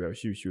 2020 og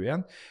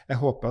 2021,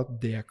 jeg håper at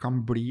det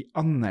kan bli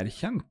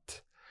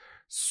anerkjent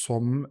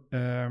som,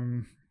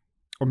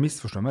 og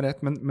misforstå meg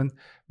rett,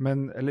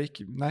 men eller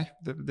ikke, nei,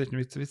 det er ikke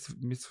noe vits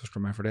misforstå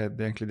meg, for det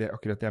er egentlig det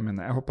akkurat det jeg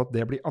mener. Jeg håper at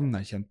det blir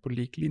anerkjent på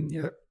lik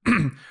linje,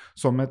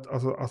 som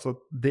altså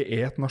det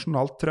er et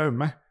nasjonalt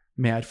traume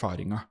med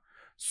erfaringer,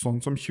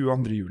 sånn som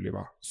 22. juli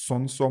var,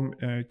 sånn som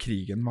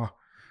krigen var,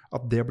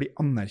 at det blir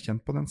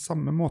anerkjent på den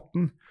samme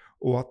måten,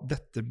 og at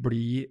dette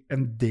blir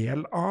en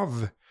del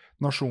av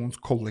nasjonens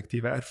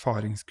kollektive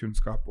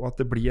erfaringskunnskap, og at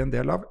det blir en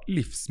del av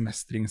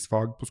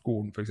livsmestringsfag på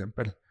skolen, for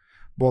eksempel.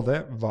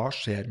 Både hva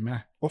skjer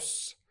med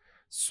oss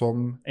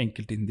som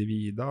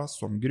enkeltindivider,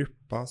 som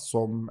grupper,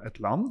 som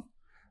et land,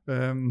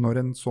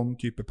 når en sånn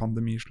type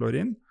pandemi slår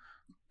inn,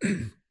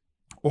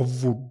 og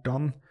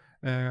hvordan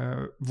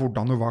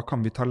og hva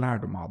kan vi ta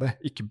lærdom av det?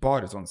 Ikke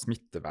bare sånn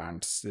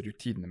smitteverns,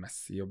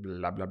 rutinemessig og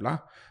bla bla bla,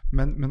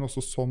 men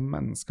også som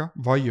mennesker.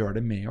 Hva gjør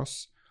det med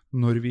oss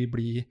når vi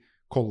blir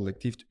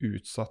kollektivt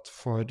utsatt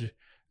for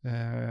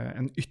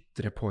en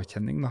ytre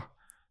påkjenning da,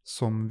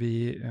 som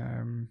vi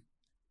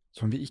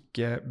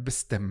ikke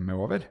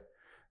bestemmer over?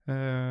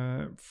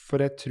 For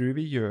jeg tror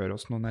vi gjør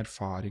oss noen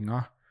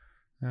erfaringer,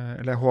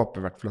 eller jeg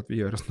håper i hvert fall at vi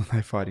gjør oss noen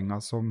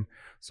erfaringer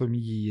som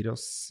gir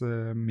oss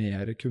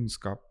mer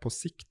kunnskap på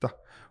sikt, da.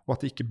 Og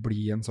at det ikke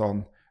blir en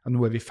sånn, ja,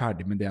 nå er vi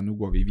ferdig med det, nå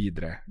går vi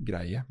videre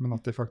greie, men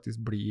at det faktisk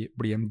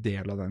blir en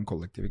del av den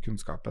kollektive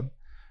kunnskapen.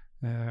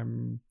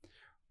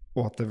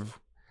 Og at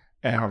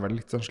jeg har vel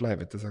litt sånn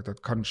sleivete sagt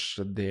at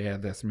kanskje det er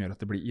det som gjør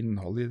at det blir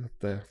innhold i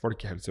dette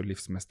folkehelse- og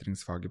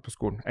livsmestringsfaget på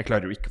skolen. Jeg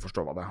klarer jo ikke å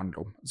forstå hva det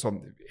handler om,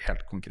 sånn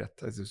helt konkret.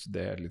 Jeg synes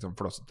det er litt sånn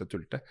flåsete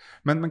tullete.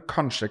 Men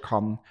kanskje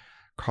kan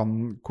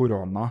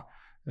korona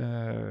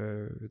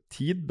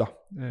tid da,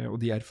 og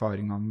de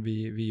erfaringene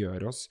vi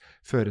gjør oss,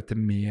 føre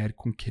til mer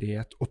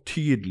konkret og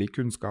tydelig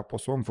kunnskap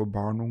også for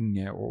barn,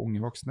 unge og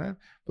unge voksne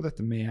på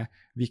dette med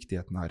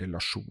viktigheten av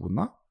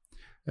relasjoner,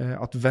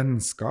 at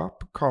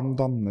vennskap kan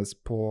dannes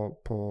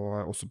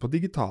også på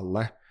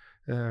digitale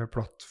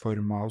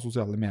plattformer og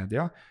sosiale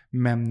medier,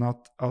 men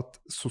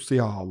at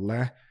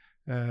sosiale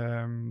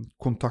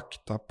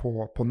kontakter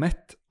på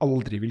nett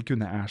aldri vil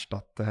kunne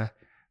erstatte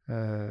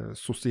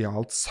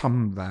sosialt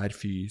samvær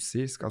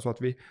fysisk, altså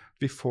at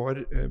vi får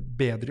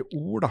bedre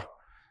ord da,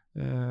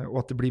 og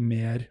at det blir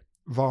mer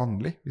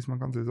vanlig, hvis man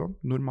kan si det sånn,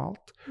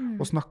 normalt,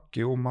 og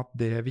snakke om at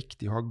det er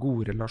viktig å ha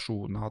gode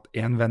relasjoner, at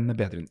en venn er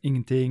bedre enn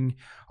ingenting,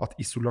 at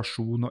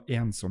isolasjon og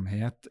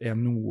ensomhet er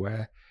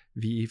noe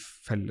vi i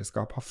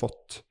fellesskap har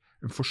fått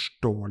en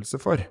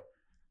forståelse for.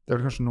 Det er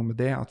vel kanskje noe med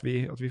det, at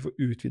vi får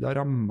utvidet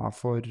rammer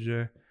for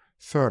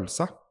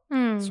følelser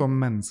som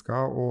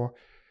mennesker, og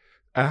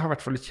jeg har i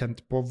hvert fall kjent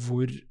på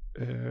hvor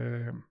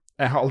jeg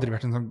har aldri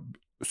vært en sånn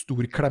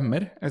stor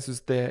klemmer. Jeg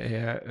synes det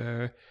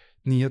er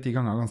 9 av 10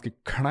 ganger ganske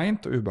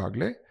kleint og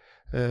ubehagelig.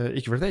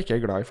 Ikke fordi jeg ikke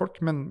er glad i folk,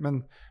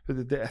 men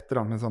det er et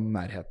eller annet med sånn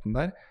nærheten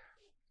der.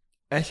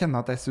 Jeg kjenner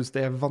at jeg synes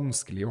det er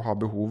vanskelig å ha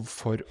behov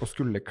for å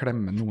skulle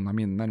klemme noen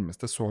av mine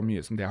nærmeste så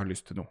mye som det jeg har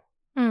lyst til nå.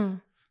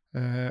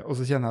 Og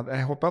så kjenner jeg at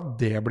jeg håper at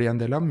det blir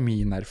en del av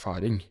min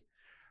erfaring.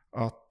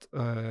 At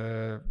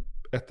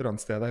et eller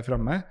annet sted der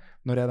fremme,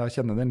 når jeg da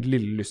kjenner den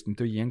lille lysten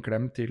til å gi en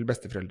klem til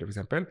besteforeldre for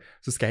eksempel,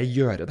 så skal jeg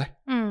gjøre det.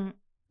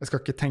 Jeg skal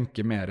ikke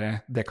tenke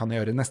mer, det kan jeg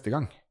gjøre neste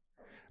gang.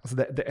 Altså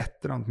det er et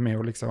eller annet med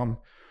å liksom,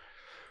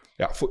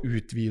 ja, få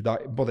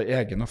utvidet både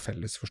egen og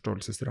felles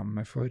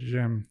forståelsesramme for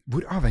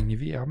hvor avhengig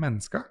vi er av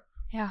mennesker.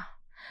 Ja,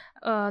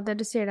 og det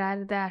du sier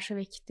der, det er så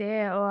viktig,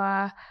 og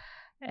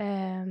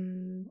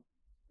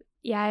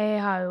jeg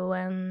har jo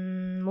en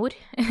mor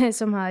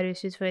som har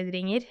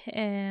rusutfordringer,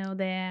 og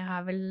det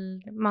har vel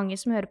mange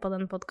som hører på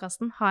denne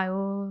podcasten, har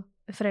jo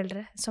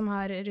foreldre som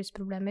har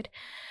rusproblemer.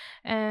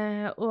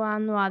 Og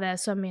noe av det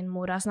som min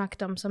mor har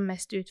snakket om som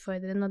mest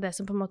utfordrende, og det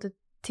som på en måte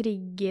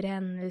trigger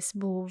hennes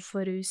behov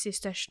for rus i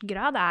størst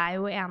grad, er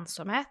jo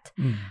ensomhet.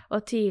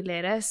 Og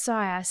tidligere så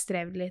har jeg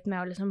strevd litt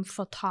med å liksom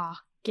få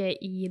tak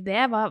i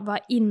det. Hva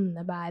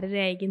innebærer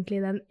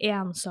egentlig den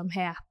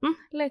ensomheten,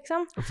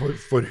 liksom?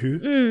 For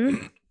hun?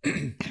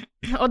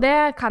 Og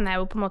det kan jeg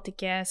jo på en måte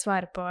ikke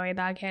svare på i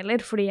dag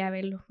heller, fordi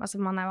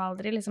man er jo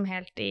aldri liksom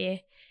helt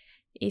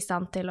i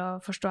stand til å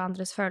forstå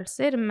andres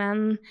følelser,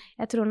 men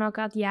jeg tror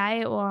nok at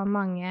jeg og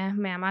mange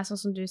med meg,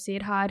 sånn som du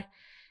sier, har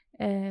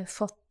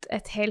fått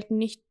et helt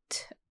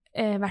nytt,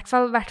 i hvert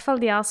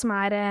fall de av som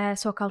er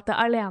såkalte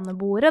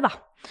aleneboere da,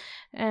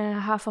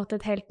 har fått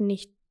et helt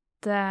nytt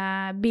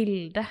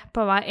bilde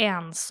på hva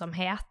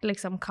ensomhet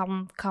liksom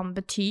kan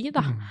bety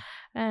da.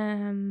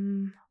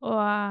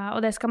 Og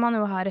det skal man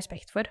jo ha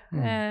respekt for.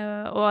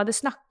 Og det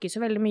snakkes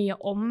jo veldig mye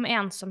om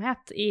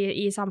ensomhet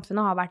i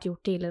samfunnet, har vært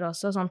gjort tidligere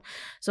også, sånn,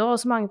 så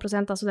mange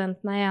prosent av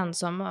studentene er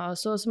ensomme, og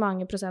så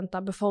mange prosent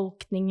av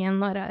befolkningen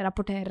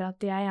rapporterer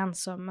at de er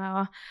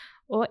ensomme,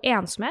 Og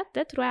ensomhet,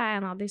 det tror jeg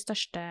en av de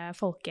største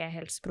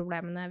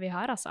folkehelseproblemene vi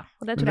har, altså.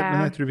 Og det tror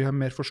men jeg tror vi har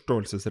mer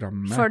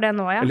forståelsesramme, for det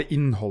nå, ja. Eller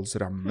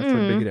innholdsramme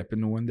for begrepet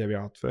nå enn det vi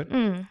har hatt før.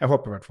 Jeg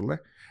håper i hvert fall det.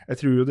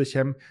 Jeg tror jo det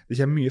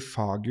kommer mye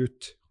fag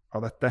ut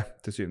av dette,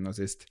 til syvende og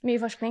sist.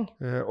 Mye forskning.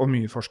 Og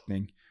mye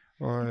forskning.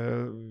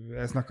 Og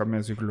jeg snakket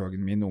med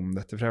psykologen min om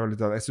dette, for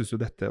jeg synes jo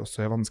dette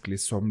også er vanskelig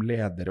som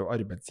leder og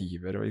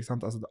arbeidsgiver, og, ikke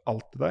sant? Altså,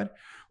 alt det der.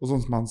 Og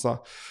sånn som han sa,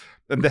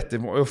 dette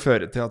må jo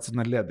føre til at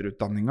sånne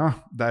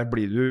lederutdanninger, der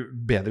blir du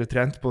bedre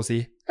trent på å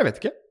si, jeg vet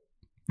ikke.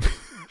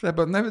 Så jeg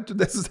bare, nei, vet du,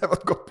 det synes jeg var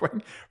et godt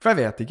poeng, for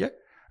jeg vet ikke.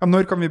 Ja,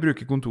 når kan vi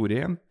bruke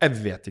kontoret igjen?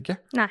 Jeg vet ikke.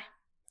 Nei.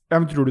 Ja,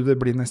 men tror du det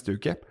blir neste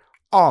uke?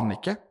 Aner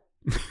ikke.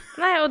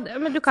 Nei,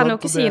 men du kan jo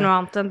ikke si noe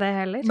annet enn det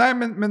heller. Nei,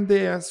 men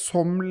det er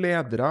som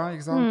ledere,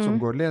 ikke sant, som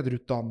går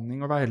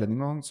lederutdanning og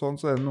veiledning og sånn,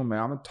 så er det noe med,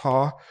 ja, men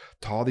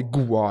ta de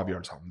gode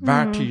avgjørelsene,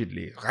 vær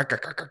tydelig,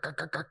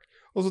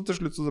 og så til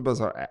slutt så bare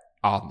så, jeg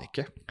aner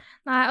ikke.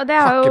 Nei, og det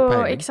er jo,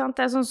 ikke sant,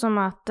 det er sånn som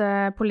at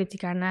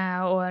politikerne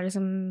og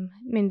liksom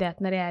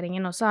myndighetene,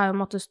 regjeringen også har jo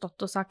måttet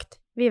stått og sagt,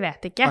 vi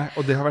vet ikke. Nei,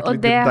 og det har vært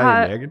litt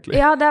deilig, egentlig.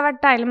 Ja, det har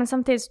vært deilig, men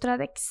samtidig så tror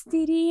jeg det er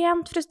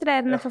ekstremt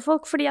frustrerende for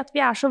folk, fordi at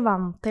vi er så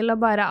vant til å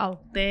bare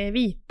alltid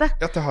vite.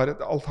 Ja,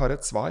 alt har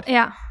et svar.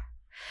 Ja.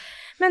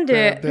 Men du,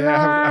 jeg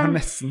har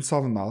nesten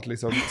savnet at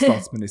liksom,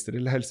 statsminister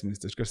eller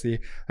helseminister skal si,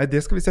 nei,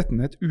 det skal vi sette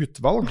ned et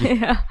utvalg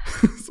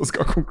som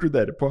skal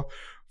konkludere på,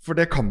 for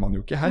det kan man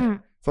jo ikke her.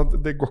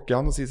 Sånn, det går ikke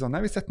an å si sånn,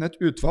 nei, vi setter ned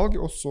et utvalg,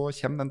 og så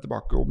kommer den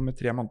tilbake om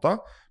 3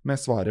 måneder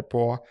med svaret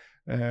på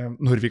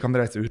når vi kan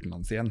reise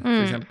utenlands igjen,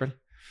 for eksempel.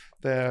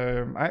 Det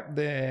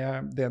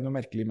er noe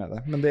merkelig med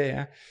det. Men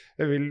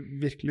jeg vil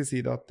virkelig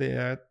si det at det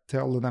er til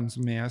alle dem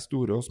som er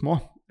store og små,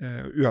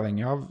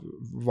 uavhengig av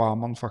hva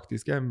man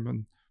faktisk er,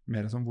 men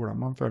mer som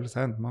hvordan man føler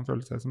seg, enten man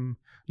føler seg som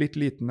litt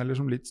liten eller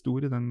som litt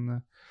stor i den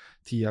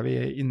tida vi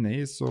er inne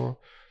i, så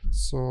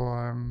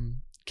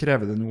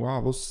krever det noe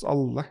av oss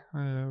alle,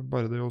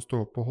 bare det å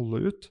stå opp og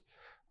holde ut.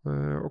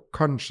 Og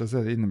kanskje så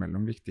er det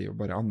innimellom viktig å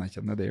bare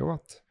anerkjenne det jo,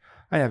 at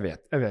jeg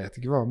vet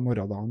ikke hva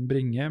morgendagen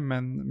bringer,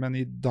 men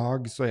i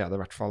dag så er det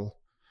i hvert fall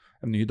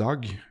en ny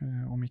dag,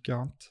 om ikke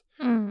annet.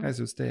 Jeg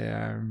synes det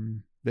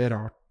er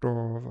rart å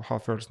ha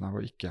følelsen av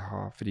å ikke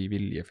ha fri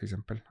vilje, for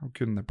eksempel, å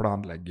kunne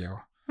planlegge og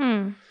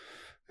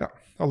ja,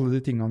 alle de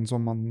tingene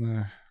som man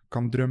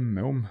kan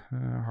drømme om,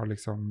 har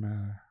liksom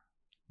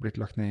blitt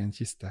lagt ned i en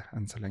kiste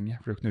enn så lenge,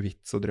 for det er jo ikke noe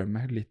vits å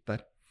drømme litt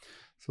der.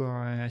 Så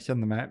jeg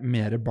kjenner meg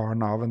mer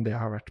barn av enn det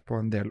jeg har vært på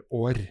en del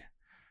år,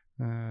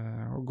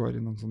 og går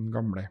i noen sånne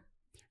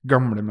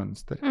gamle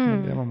mønster.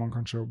 Men det må man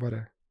kanskje jo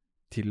bare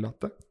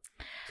tillate,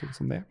 sånn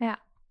som det. Ja.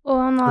 Og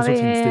så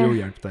finnes det jo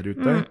hjelp der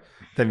ute,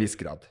 til en viss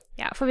grad.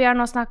 Ja, for vi har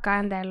nå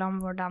snakket en del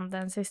om hvordan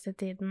den siste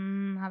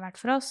tiden har vært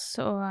for oss,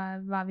 og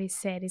hva vi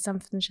ser i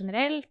samfunnet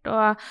generelt,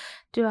 og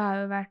du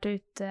har jo vært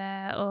ute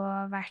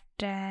og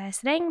vært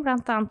streng,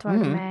 blant annet var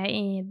du med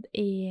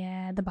i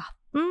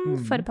debatten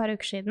for et par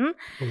uker siden.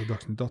 Både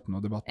Dagsnytt 18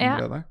 og debatten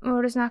ble det. Hvor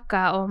du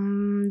snakket om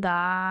da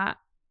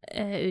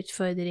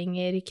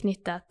utfordringer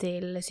knyttet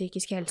til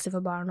psykisk helse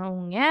for barn og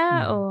unge,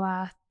 og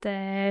at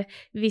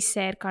vi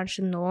ser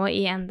kanskje nå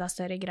i enda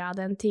større grad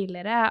enn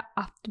tidligere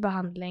at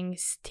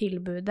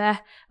behandlingstilbudet,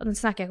 og nå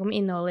snakker jeg ikke om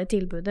innholdet i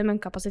tilbudet,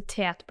 men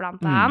kapasitet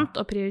blant annet,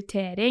 og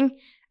prioritering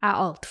er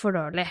alt for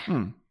dårlig.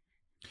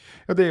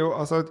 Ja, det er jo,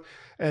 altså,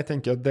 jeg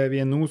tenker at det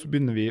vi er nå, så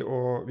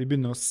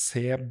begynner å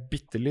se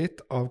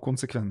bittelitt av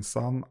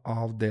konsekvensene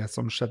av det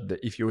som skjedde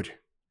i fjor.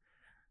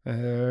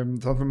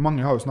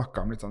 Mange har jo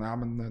snakket om litt sånn, ja,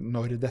 men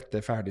når dette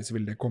er ferdig så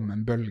vil det komme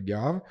en bølge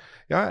av.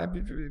 Ja,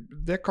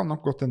 det kan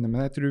nok godt hende,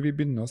 men jeg tror vi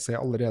begynner å se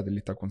allerede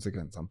litt av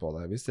konsekvensene på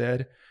det. Vi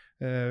ser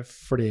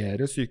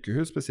flere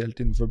sykehus,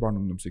 spesielt innenfor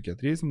barne- og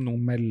ungdomspsykiatri, som nå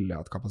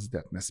melder at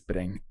kapasiteten er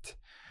sprengt,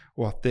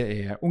 og at det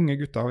er unge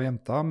gutter og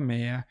jenter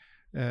med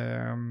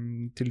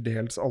til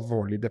dels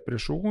alvorlig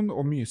depresjon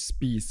og mye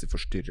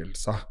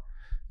spiseforstyrrelser.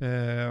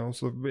 Og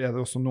så er det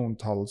også noen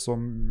tall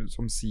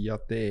som sier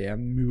at det er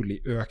en mulig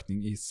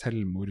økning i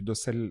selvmord og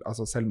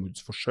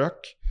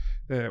selvmordsforsøk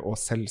og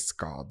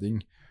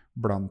selvskading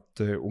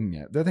blant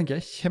unge. Det tenker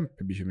jeg er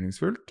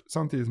kjempebekymringsfullt,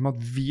 samtidig som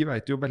at vi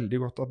vet jo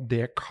veldig godt at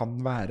det kan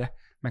være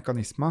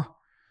mekanismer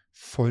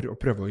for å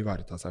prøve å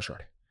ivareta seg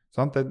selv.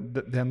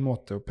 Det er en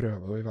måte å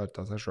prøve å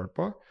ivareta seg selv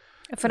på.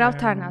 For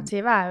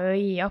alternativet er jo å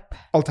gi opp.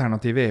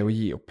 Alternativet er å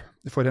gi opp.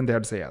 For en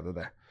del så er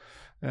det det.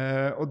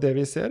 Og det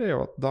vi ser er jo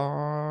at da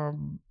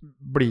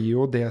blir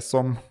jo det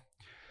som,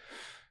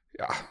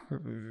 ja,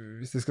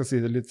 hvis jeg skal si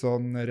det litt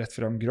sånn rett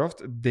frem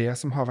grovt, det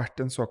som har vært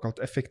en såkalt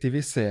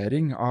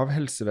effektivisering av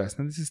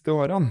helsevesenet de siste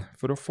årene,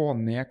 for å få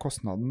ned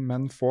kostnaden,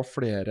 men få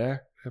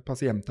flere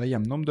pasienter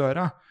gjennom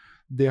døra,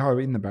 det har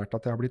jo innebært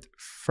at det har blitt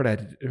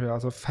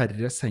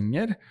færre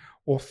senger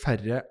og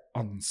færre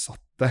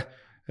ansatte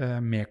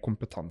med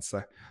kompetanse.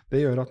 Det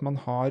gjør at man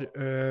har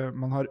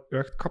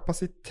økt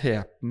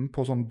kapasiteten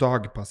på sånn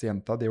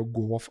dagpasienter, det å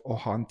gå og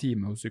ha en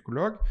time hos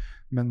psykolog,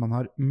 men man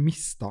har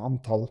mistet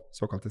antall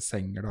såkalte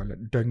senger, eller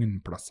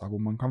døgnplasser,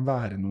 hvor man kan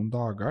være noen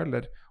dager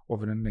eller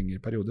over en lengre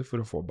periode for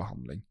å få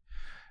behandling.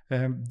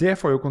 Det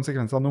får jo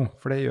konsekvenser nå,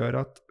 for det gjør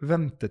at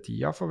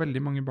ventetida for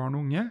veldig mange barn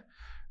og unge,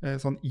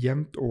 sånn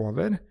jevnt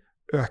over,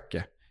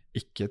 øker.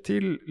 Ikke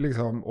til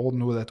liksom,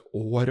 nå er det et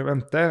år å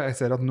vente. Jeg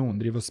ser at noen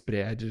driver og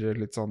sprer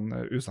litt sånn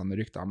usanne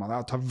rykter om at det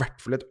tar i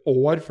hvert fall et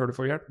år før du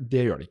får hjelp.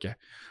 Det gjør det ikke.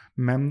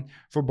 Men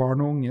for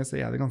barn og unge så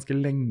er det ganske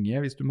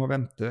lenge hvis du må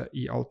vente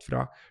i alt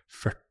fra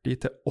 40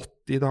 til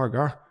 80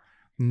 dager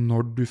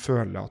når du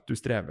føler at du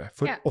strever.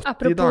 For 80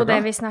 apropos dager, det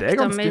vi snakket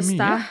om i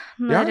sted,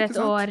 når et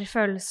sant? år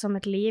føles som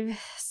et liv,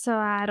 så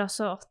er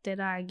også 80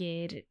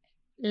 dager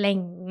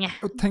lenge.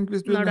 Og tenk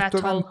hvis du er nødt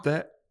til å vente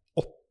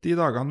 80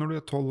 dager når du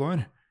er 12 år,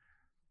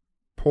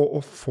 på å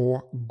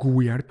få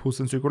god hjelp hos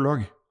en psykolog.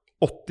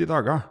 80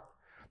 dager.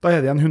 Da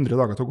er det igjen 100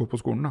 dager til å gå på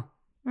skolen, da.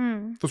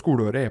 For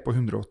skoleåret er på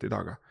 180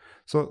 dager.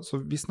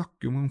 Så vi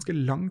snakker jo om ganske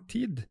lang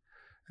tid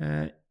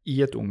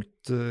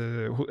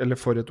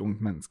for et ungt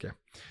menneske.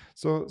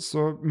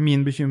 Så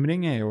min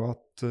bekymring er jo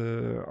at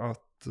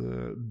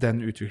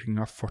den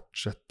utviklingen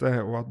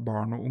fortsetter, og at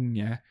barn og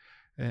unge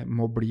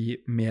må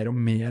bli mer og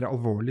mer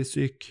alvorlig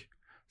syk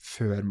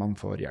før man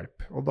får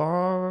hjelp. Og da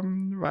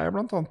var jeg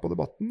blant annet på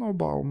debatten og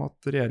ba om at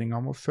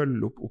regjeringen må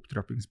følge opp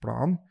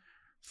opptrappingsplanen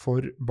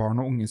for barn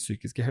og unges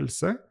psykiske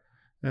helse.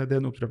 Det er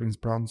en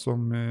opptrappingsplan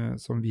som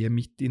vi er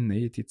midt inne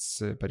i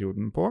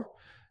tidsperioden på.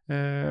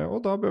 Og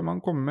da bør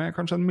man komme med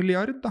kanskje 1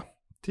 milliard da,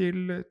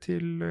 til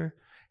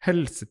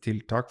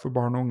helsetiltak for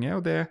barn og unge.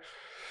 Og det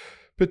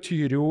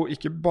betyr jo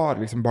ikke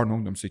bare liksom barne- og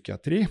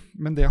ungdomspsykiatri,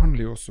 men det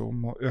handler jo også om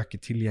å øke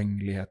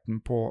tilgjengeligheten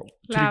på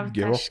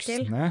trygge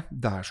voksne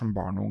der som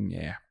barn og unge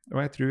er. Og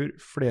jeg tror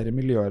flere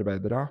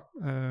miljøarbeidere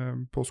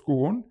på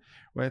skolen,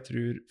 og jeg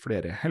tror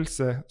flere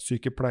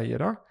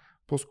helsesykepleiere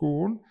på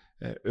skolen,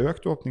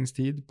 økt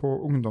åpningstid på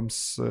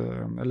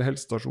eller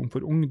helsestasjon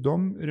for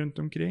ungdom rundt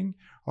omkring,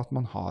 at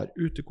man har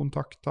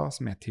utekontakter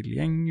som er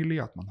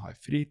tilgjengelige, at man har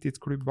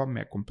fritidsklubber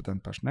med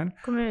kompetent personell.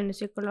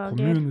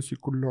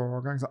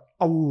 Kommunepsykologer.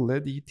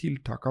 Alle de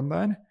tiltakene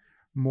der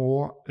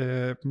må på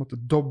en måte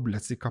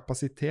dobles i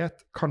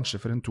kapasitet, kanskje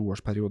for en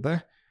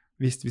 2-årsperiode,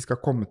 hvis vi skal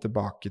komme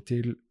tilbake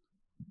til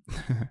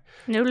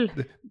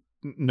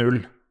Null,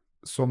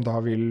 som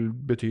da vil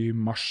bety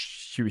mars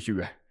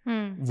 2020.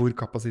 Hvor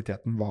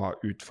kapasiteten var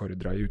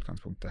utfordret i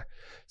utgangspunktet.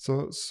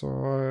 Så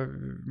jeg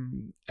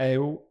er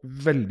jo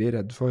veldig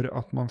redd for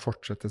at man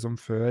fortsetter som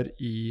før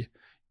i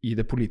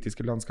det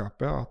politiske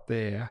landskapet, at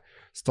det er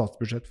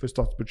statsbudsjett for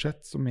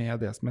statsbudsjett som er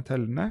det som er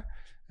tellende.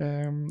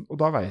 Og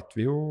da vet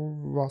vi jo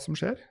hva som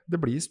skjer. Det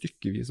blir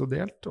stykkevis og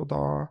delt, og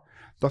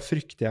da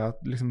frykter jeg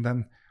at liksom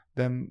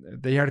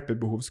det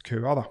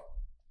hjelpebehovskøa da,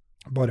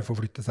 bare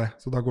forflytter seg.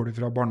 Så da går det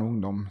fra barne- og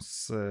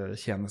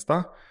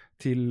ungdomstjenester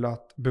til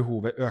at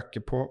behovet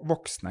øker på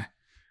voksne.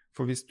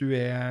 For hvis du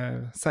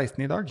er 16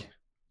 i dag,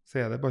 så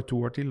er det bare 2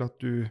 år til at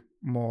du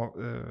må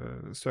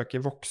søke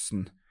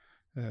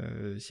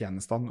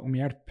voksentjenestene om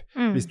hjelp,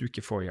 hvis du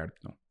ikke får hjelp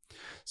nå.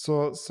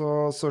 Så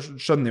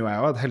skjønner jo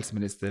jeg at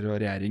helseminister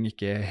og regjering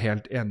ikke er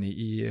helt enig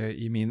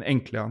i min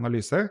enkle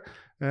analyse.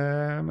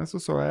 Men så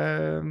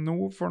jeg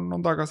nå, for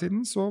noen dager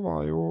siden, så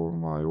var jo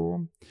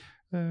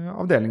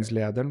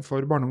avdelingslederen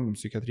for barne- og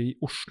ungdomspsykiatri i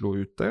Oslo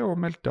ute og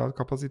meldte at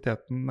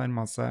kapasiteten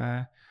nærmer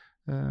seg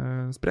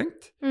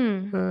sprengt,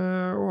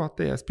 og at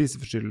det er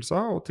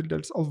spiseforstyrrelser, og til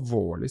dels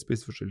alvorlig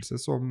spiseforstyrrelse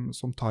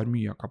som tar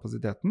mye av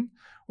kapasiteten.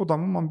 Og da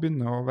må man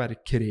begynne å være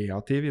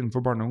kreativ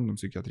innenfor barne- og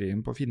ungdomspsykiatrien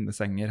på å finne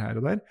senger her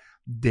og der.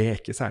 Det er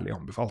ikke særlig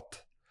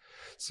anbefalt.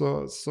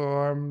 Så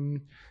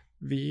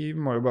vi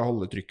må jo bare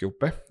holde trykket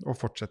oppe og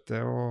fortsette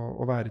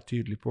å være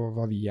tydelige på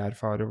hva vi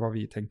erfarer og hva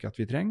vi tenker at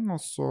vi trenger.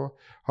 Og så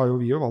har jo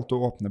vi valgt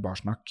å åpne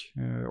Barsnakk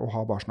og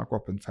ha Barsnakk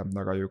åpent 5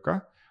 dager i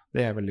uka.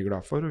 Det er jeg veldig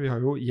glad for, og vi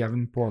har jo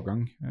jevn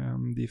pågang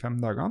de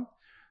 5 dagene.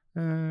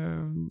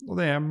 Og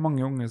det er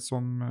mange unge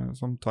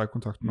som tar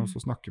kontakt med oss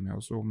og snakker med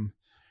oss om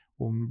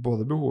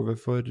både behovet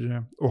for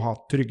å ha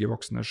trygge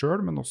voksne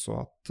selv, men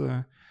også at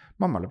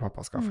mamma eller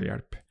pappa skal få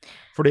hjelp.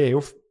 For det er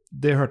jo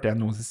det hørte jeg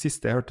nå, det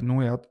siste jeg hørte nå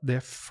er at det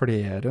er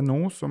flere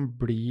nå som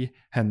blir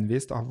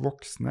henvist av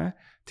voksne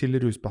til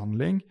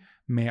rusbehandling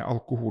med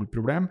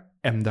alkoholproblem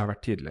enn det har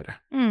vært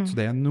tidligere. Så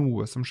det er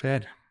noe som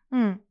skjer.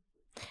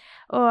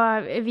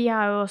 Og vi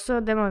har jo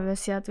også, det må vi jo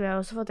si at vi har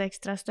også fått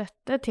ekstra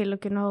støtte til å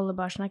kunne holde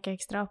Barsnakk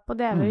ekstra opp, og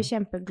det er vi jo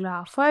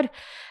kjempeglad for.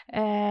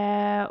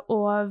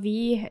 Og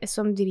vi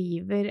som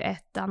driver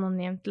et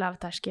anonymt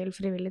lavterskel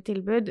frivillig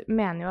tilbud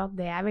mener jo at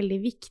det er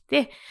veldig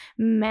viktig,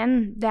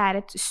 men det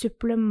er et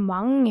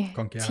supplement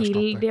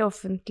til de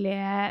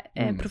offentlige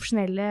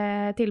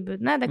profesjonelle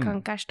tilbudene. Det kan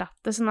ikke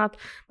erstatte, sånn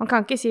at man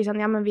kan ikke si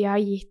sånn, ja, men vi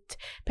har gitt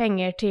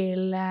penger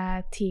til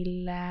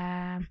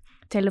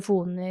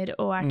telefoner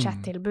og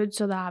chat-tilbud,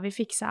 så da har vi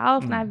fikset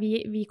alt.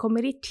 Nei, vi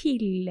kommer i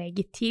tillegg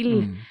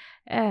til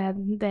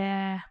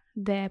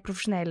det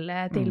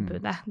profesjonelle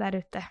tilbudet der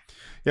ute.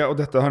 Ja, og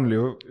dette handler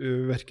jo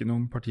hverken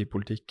om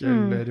partipolitikk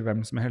eller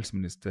hvem som er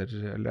helseminister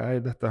eller ei.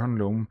 Dette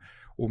handler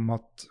om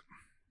at,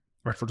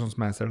 i hvert fall sånn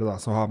som jeg ser det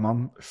da, så har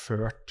man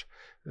ført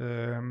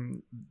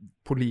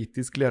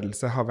politisk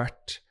ledelse har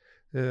vært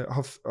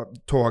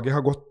toget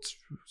har gått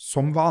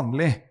som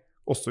vanlig.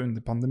 også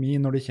under pandemi,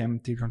 når det kommer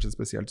til kanskje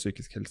spesielt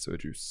psykisk helse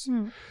og rus.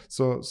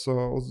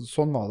 Og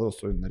sånn var det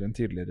også under en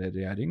tidligere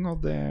regjering,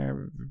 og det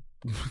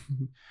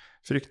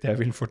frykter jeg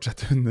vil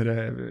fortsette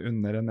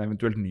under en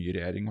eventuelt ny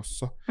regjering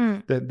også.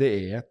 Det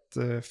et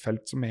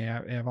felt som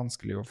er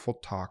vanskelig å få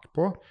tak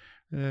på,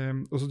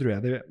 og så tror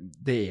jeg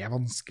det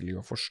vanskelig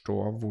å forstå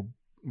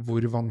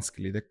hvor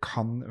vanskelig det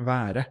kan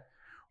være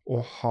å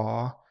ha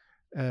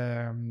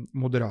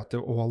moderate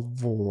og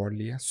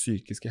alvorlige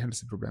psykiske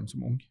helseproblemer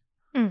som ung.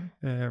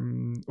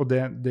 Og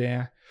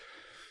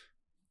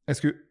jeg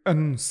skulle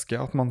ønske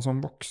at man som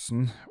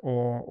voksen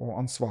og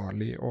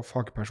ansvarlig og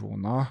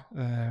fagpersoner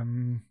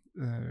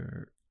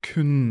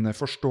kunne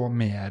forstå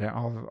mer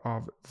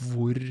av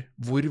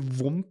hvor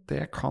vondt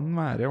det kan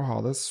være å ha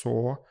det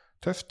så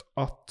tøft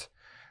at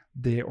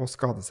det å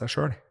skade seg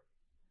selv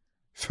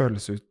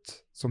føles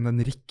ut som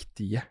den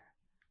riktige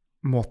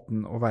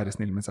måten å være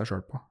snill med seg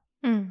selv på.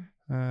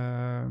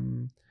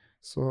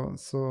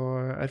 Så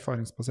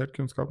erfaringsbasert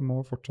kunnskap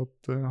må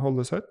fortsatt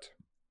holdes høyt.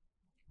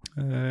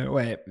 Og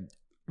jeg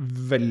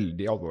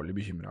veldig alvorlig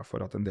bekymret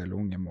for at en del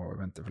unge må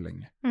vente for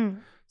lenge.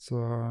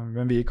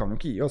 Men vi kan jo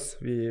ikke gi oss.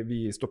 Vi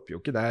stopper jo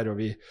ikke der, og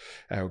vi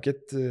er jo ikke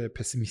et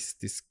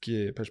pessimistisk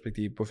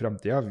perspektiv på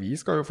fremtiden. Vi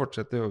skal jo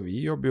fortsette, og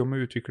vi jobber jo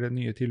med å utvikle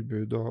nye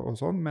tilbud og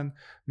sånn,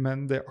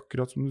 men det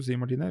akkurat som du sier,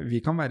 Martine,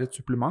 vi kan være et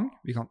supplement.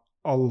 Vi kan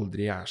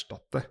aldri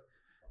erstatte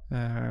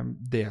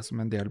det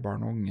som en del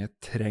barn og unge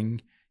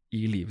trenger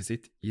i livet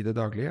sitt i det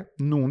daglige.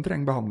 Noen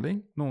trenger behandling,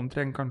 noen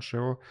trenger kanskje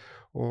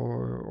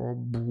å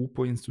bo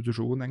på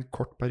institusjon en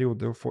kort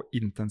periode og få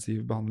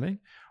intensiv behandling.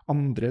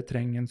 Andre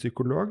trenger en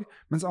psykolog,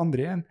 mens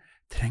andre igjen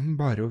trenger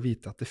bare å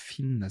vite at det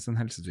finnes en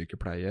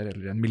helsesykepleier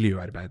eller en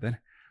miljøarbeider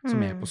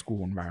som er på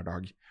skolen hver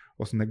dag,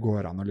 og som det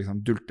går an å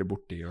liksom dulte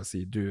borti og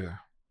si, du,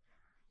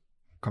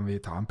 kan vi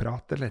ta en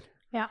prat, eller?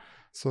 Ja.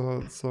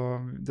 Så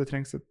det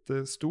trengs et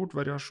stort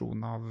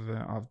variasjon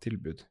av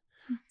tilbud.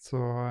 Så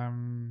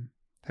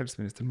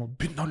helseministeren må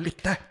begynne å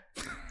lytte!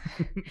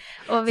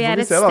 Og vi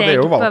et steg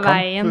på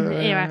veien,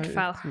 i hvert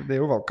fall. Det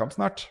jo valgkamp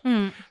snart.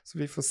 Så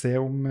vi får se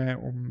om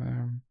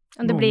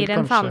det blir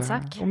en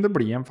fanesak. Om det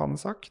blir en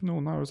fanesak.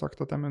 Noen har jo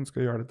sagt at de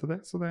ønsker å gjøre det til det,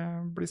 så det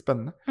blir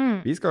spennende.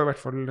 Vi skal i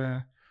hvert fall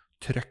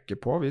trykke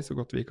på, vi, så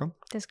godt vi kan.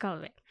 Det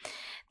skal vi.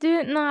 Du,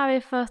 nå har vi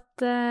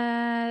fått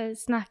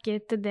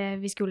snakket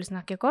det vi skulle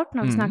snakke kort.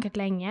 Nå har vi snakket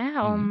lenge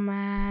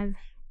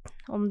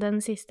om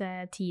den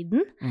siste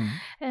tiden.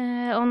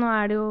 Og nå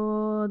det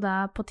jo da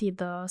på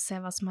tide å se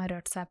hva som har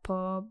rørt seg på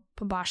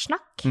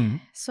Barsnakk.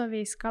 Så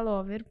vi skal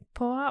over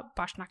på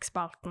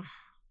Barsnakk-spalten.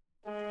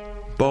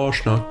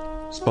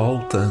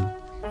 Barsnakk-spalten.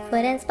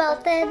 For en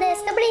spalte det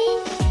skal bli!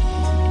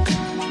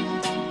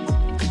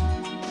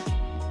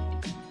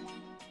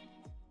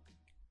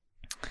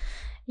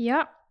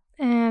 Ja,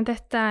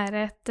 dette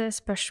et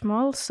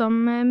spørsmål som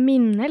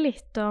minner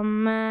litt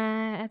om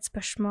et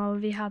spørsmål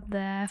vi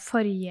hadde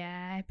forrige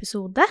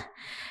episode.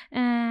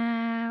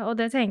 Og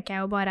det tenker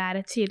jeg jo bare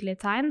et tydelig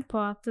tegn på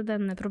at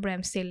denne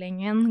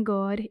problemstillingen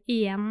går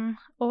igjen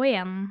og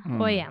igjen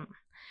og igjen.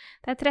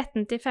 Det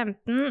 13 til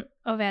 15,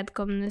 og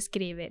vedkommende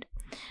skriver: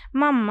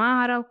 «Mamma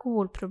har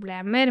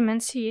alkoholproblemer,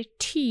 men sier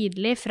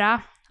tydelig fra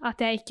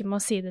at jeg ikke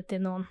må si det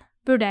til noen.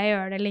 Burde jeg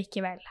gjøre det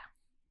likevel?»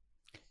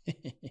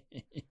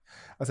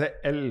 Altså, jeg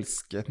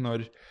elsker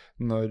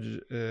når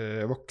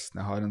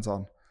voksne har en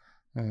sånn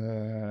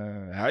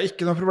jeg har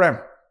ikke noe problem.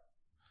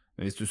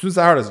 Men hvis du synes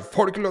jeg har det, så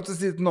får du ikke lov til å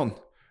si det til noen.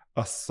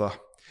 Altså,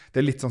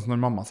 det litt sånn som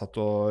når mamma satt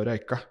og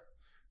røyka.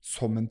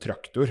 Som en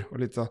traktor. Og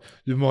litt sånn,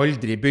 du må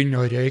aldri begynne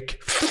å røyke.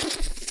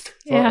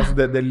 Så, altså,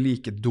 det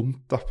like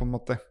dumt, da, på en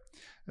måte.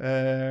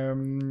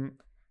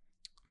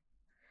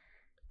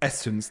 Jeg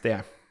synes det.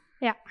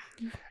 Ja.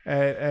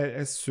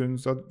 Jeg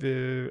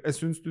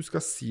synes du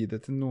skal si det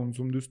til noen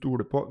som du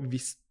stoler på,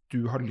 hvis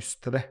du har lyst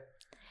til det.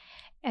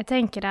 Jeg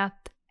tenker at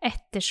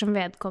ettersom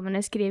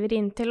vedkommende skriver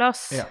inn til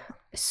oss,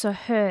 så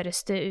høres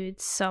det ut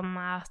som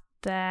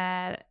at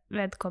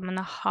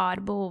vedkommende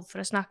har behov for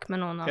å snakke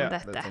med noen om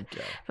dette.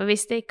 Det for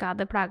hvis det ikke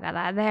hadde plaget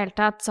deg i det hele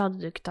tatt, så hadde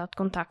du ikke tatt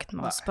kontakt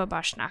med oss på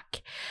Barsnakk.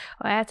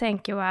 Og jeg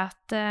tenker jo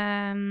at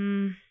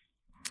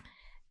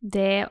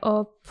det å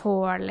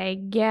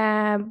pålegge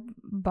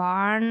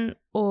barn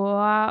å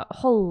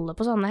holde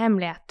på sånne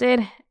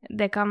hemmeligheter,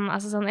 det kan,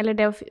 altså sånn, eller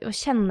det å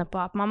kjenne på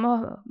at man må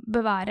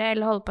bevare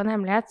eller holde på en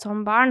hemmelighet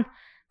som barn,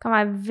 kan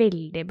være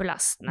veldig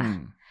belastende.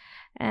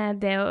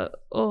 Det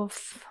å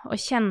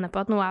kjenne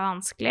på at noe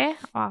vanskelig,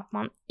 og at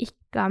man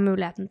ikke har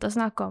muligheten til å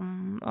snakke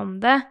om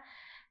det,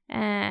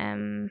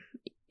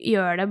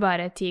 gjør det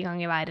bare 10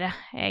 ganger verre,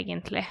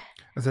 egentlig.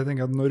 Altså jeg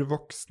tenker at når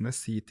voksne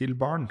sier til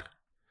barn,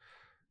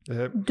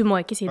 du må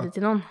ikke si det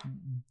til noen.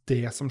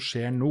 Det som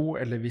skjer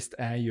nå, eller hvis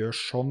jeg gjør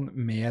sånn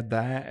med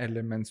deg,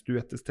 eller mens du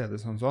til stede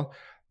sånn,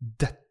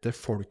 dette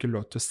får du ikke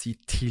lov til å si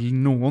til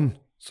noen,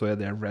 så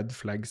det red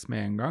flags med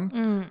en gang.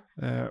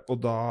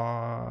 Og da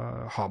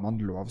har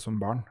man lov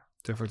som barn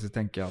til å faktisk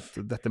tenke at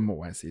dette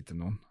må jeg si til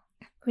noen.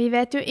 Vi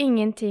vet jo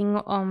ingenting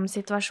om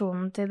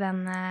situasjonen til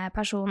denne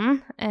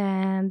personen.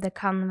 Det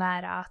kan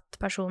være at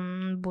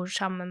personen bor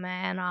sammen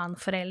med en annen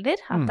forelder,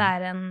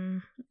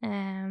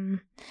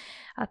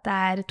 at det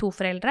er to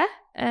foreldre.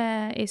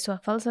 I så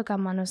fall så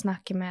kan man jo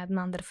snakke med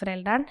den andre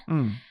forelderen.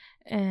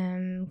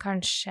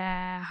 Kanskje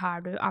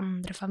har du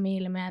andre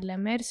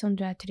familiemedlemmer som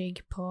du er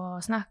trygg på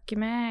å snakke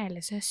med,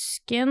 eller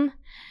søsken.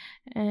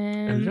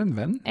 Eller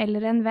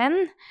en venn.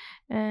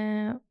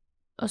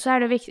 Og så er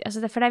det viktig,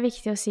 for det er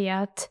viktig å si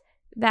at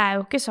det er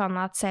jo ikke sånn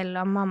at selv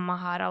om mamma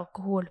har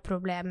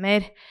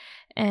alkoholproblemer,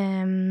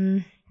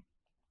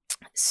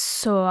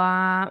 så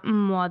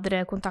må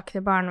dere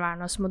kontakte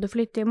barnevernet, og så må du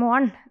flytte i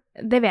morgen.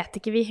 Det vet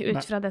ikke vi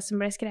ut fra det som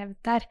ble skrevet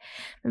der.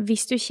 Men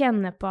hvis du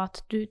kjenner på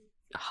at du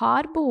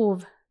har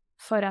behov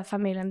for at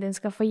familien din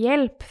skal få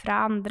hjelp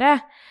fra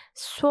andre,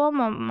 så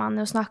må man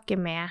jo snakke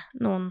med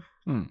noen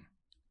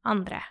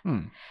andre.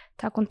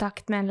 Ta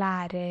kontakt med en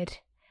lærer,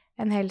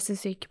 en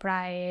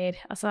helsesykepleier,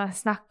 altså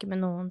snakke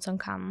med noen som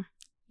kan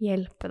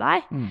hjelpe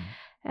deg.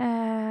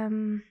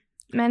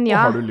 Men ja.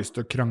 Og har du lyst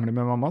til å krangle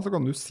med mamma, så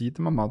kan du si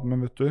til mamma at, men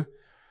vet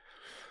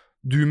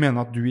du mener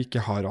at du ikke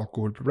har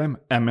alkoholproblem,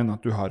 jeg mener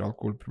at du har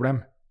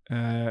alkoholproblem,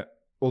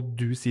 og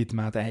du sier til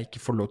meg at jeg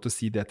ikke får lov til å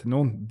si det til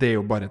noen, det er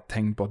jo bare et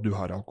tegn på at du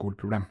har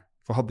alkoholproblem.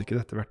 For hadde ikke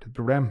dette vært et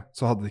problem,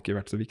 så hadde det ikke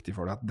vært så viktig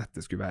for deg at dette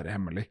skulle være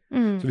hemmelig.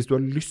 Så hvis du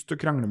har lyst til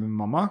å krangle med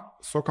mamma,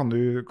 så kan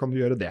du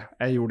gjøre det.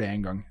 Jeg gjorde det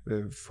en gang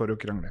for å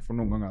krangle, for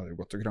noen ganger er det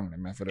jo godt å krangle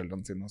med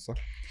foreldrene sine også.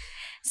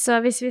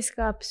 Så hvis vi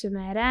skal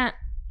oppsummere,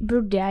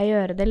 burde jeg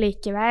gjøre det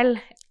likevel?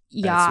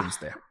 Ja. Jeg synes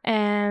det.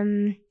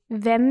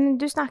 Hvem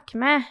du snakker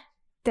med,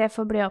 det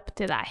får bli opp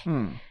til deg.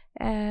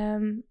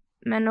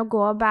 Men å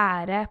gå og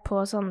bære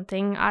på sånne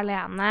ting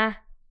alene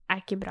er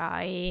ikke bra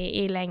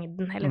i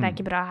lengden, eller det er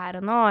ikke bra her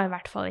og nå, i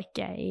hvert fall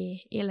ikke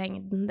i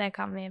lengden. Det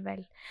kan vi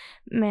vel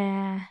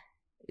med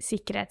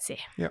sikkerhet si.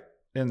 Ja,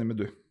 enig med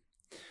du.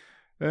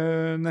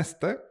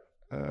 Neste,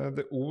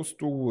 det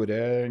store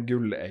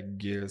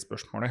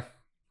gullegg-spørsmålet.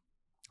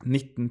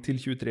 19 til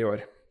 23 år.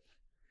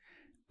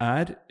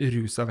 Er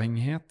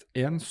rusavhengighet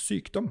en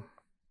sykdom?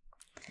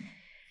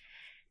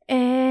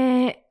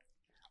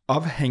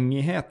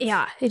 Avhengighet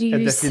er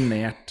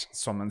definert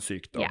som en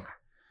sykdom. Ja.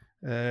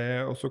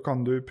 Og så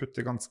kan du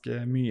putte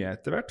ganske mye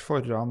etter hvert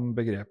foran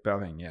begrepet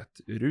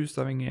avhengighet.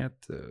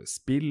 Rusavhengighet,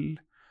 spill.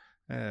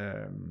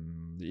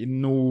 I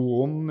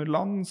noen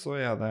land så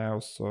er det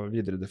også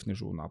videre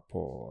definisjoner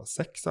på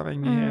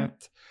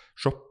sexavhengighet,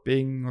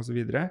 shopping og så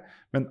videre.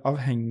 Men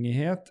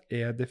avhengighet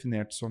er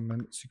definert som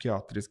en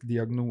psykiatrisk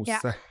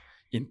diagnose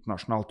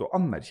internasjonalt, og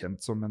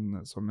anerkjent som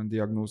en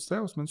diagnose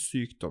og som en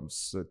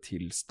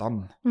sykdomstilstand.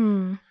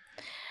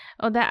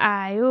 Og det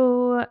er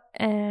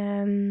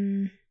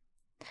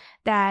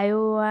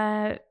jo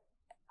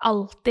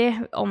alltid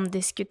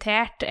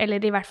omdiskutert, eller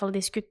i hvert fall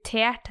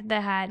diskutert,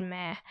 det her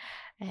med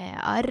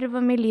arv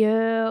og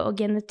miljø og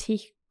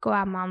genetikk, og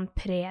er man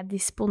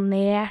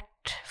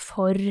predisponert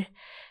for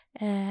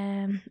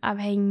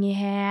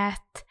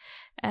avhengighet?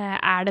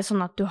 Er det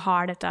sånn at du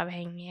har dette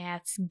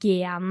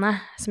avhengighetsgenet,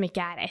 som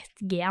ikke er et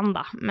gen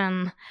da,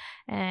 men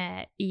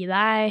i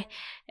deg?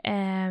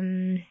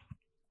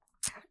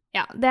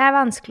 Ja, det er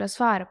vanskelig å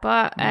svare på.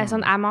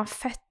 Sånn, er man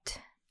født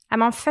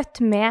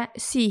med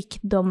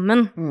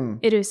sykdommen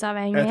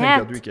rusavhengighet? Jeg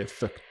tenker at du ikke er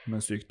født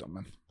med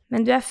sykdommen.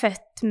 Men du er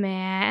født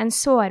med en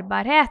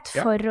sårbarhet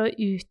for å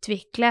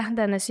utvikle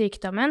denne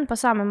sykdommen, på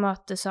samme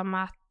måte som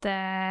at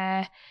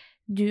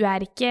du er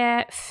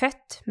ikke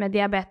født med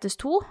diabetes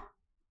 2.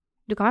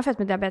 Du kan være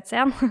født med diabetes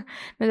 1,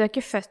 men du er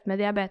ikke født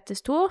med diabetes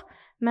 2.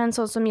 Men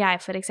sånn som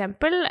jeg for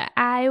eksempel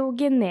er jo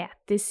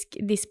genetisk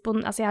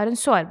jeg har en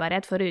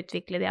sårbarhet for å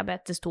utvikle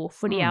diabetes 2,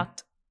 fordi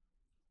at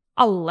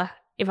alle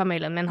i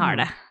familien min har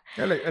det.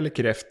 Eller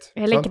kreft.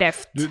 Eller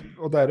kreft.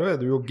 Og der er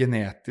du jo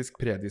genetisk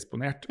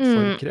predisponert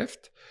for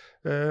kreft,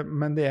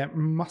 men det er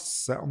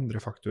masse andre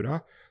faktorer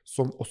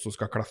som også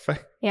skal klaffe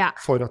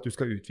for at du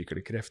skal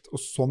utvikle kreft.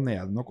 Og sånn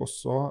er det nok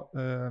også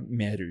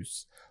med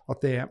rus. At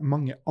det er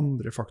mange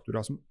andre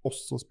faktorer som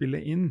også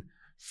spiller inn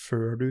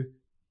før du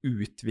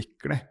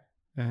utvikler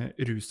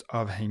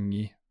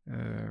rusavhengig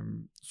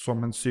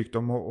som en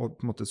sykdom og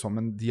på en måte som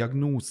en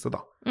diagnose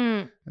da.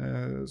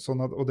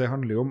 Sånn at, og det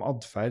handler jo om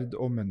adferd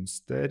og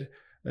mønster,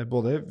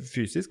 både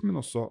fysisk, men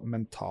også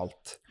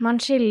mentalt.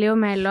 Man skiller jo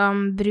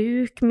mellom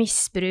bruk,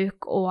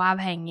 misbruk og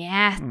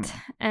avhengighet,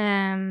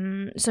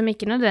 som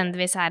ikke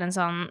nødvendigvis er en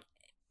sånn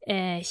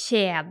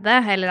kjede,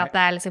 eller at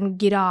det er liksom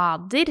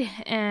grader,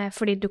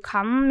 fordi du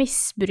kan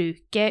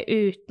misbruke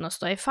uten å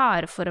stå i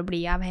fare for å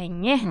bli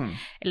avhengig.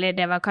 Eller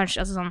det var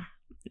kanskje sånn,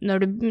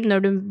 når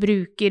du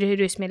bruker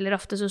rusmidler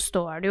ofte, så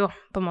står du jo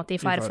på en måte i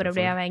fare for å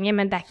bli avhengig,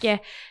 men det er ikke,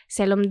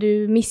 selv om du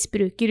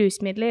misbruker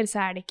rusmidler, så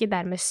er det ikke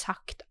dermed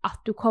sagt at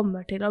du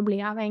kommer til å bli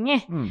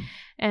avhengig.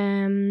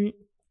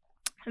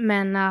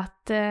 Men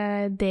at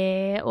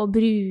det å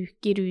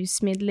bruke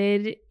rusmidler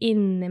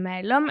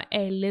innimellom,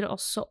 eller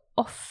også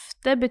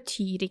ofte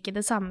betyr ikke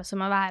det samme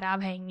som å være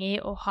avhengig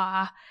og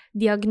ha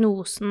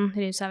diagnosen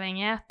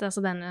rusavhengighet,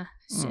 altså denne,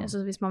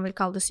 altså hvis man vil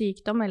kalle det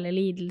sykdom eller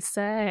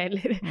lidelse,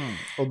 eller...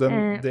 Og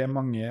det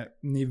mange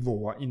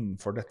nivåer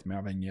innenfor dette med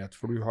avhengighet,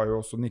 for du har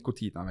jo også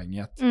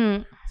nikotinavhengighet,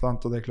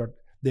 sant? Og det klart,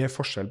 det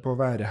forskjell på å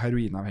være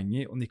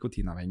heroinavhengig og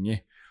nikotinavhengig,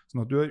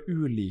 sånn at du har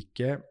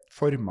ulike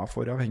former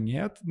for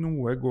avhengighet,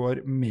 noe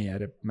går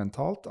mer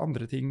mentalt,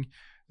 andre ting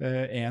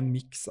en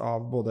mix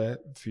av både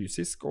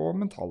fysisk og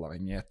mental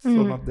avhengighet,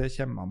 sånn at det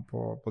kommer man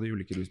på de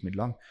ulike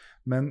rusmidlene.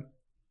 Men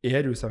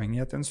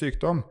rusavhengighet en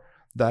sykdom?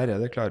 Der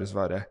det klare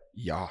svaret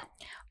ja.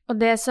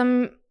 Og det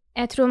som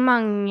jeg tror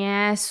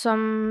mange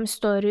som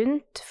står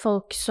rundt,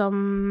 folk som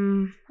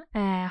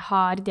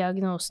har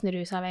diagnosen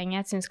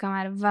rusavhengighet, synes kan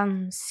være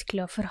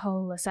vanskelig å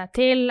forholde seg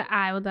til,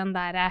 jo den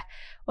der,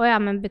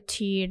 men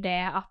betyr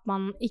det at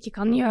man ikke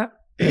kan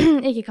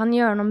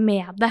gjøre noe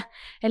med det,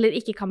 eller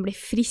ikke kan bli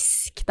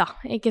frisk da,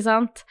 ikke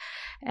sant?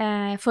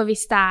 For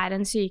hvis det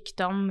en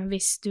sykdom,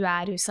 hvis du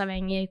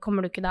rusavhengig,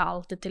 kommer du ikke da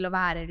alltid til å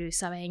være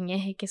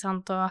rusavhengig, ikke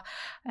sant? Og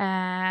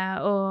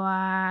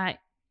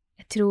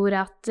jeg tror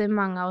at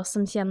mange av oss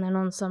som kjenner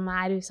noen som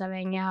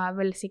rusavhengig, har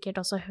vel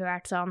sikkert også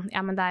hørt sånn,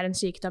 ja, men det en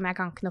sykdom, jeg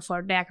kan ikke noe for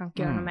det, jeg kan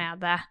ikke gjøre noe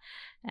med det.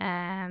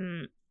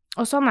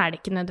 Og sånn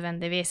det ikke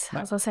nødvendigvis.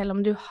 Altså selv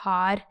om du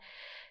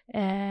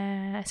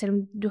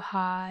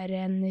har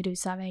en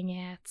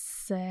rusavhengighets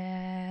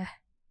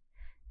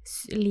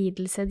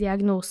lidelse,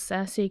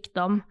 diagnose,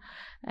 sykdom,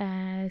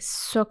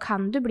 så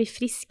kan du bli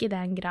frisk i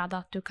den grad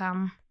at du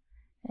kan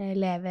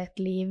leve et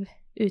liv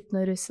uten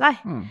å ruse deg.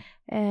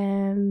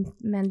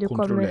 Men du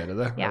kontrollere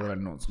det, det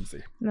vel noen som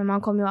sier. Men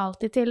man kommer jo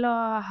alltid til å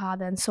ha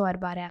den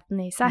sårbarheten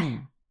i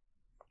seg.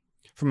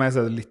 For meg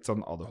så det litt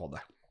sånn ADHD.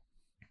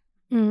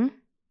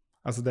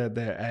 Altså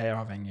det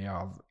avhengig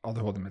av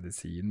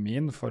ADHD-medisinen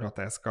min for at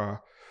jeg skal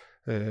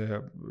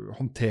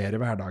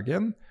håndtere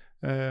hverdagen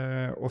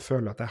og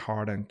føle at jeg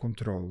har den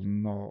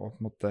kontrollen og på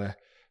en måte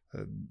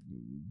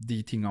de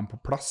tingene på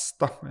plass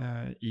da,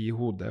 i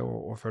hodet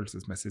og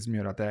følelsesmessig som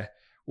gjør at jeg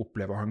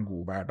opplever å ha en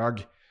god hverdag.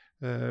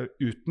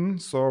 Uten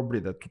så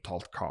blir det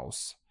totalt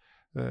kaos.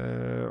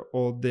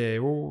 Og det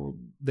jo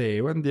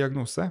en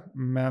diagnose,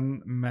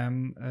 men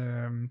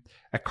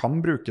jeg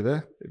kan bruke det,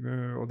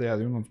 og det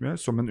det jo noen som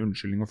gjør, som en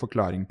unnskyldning og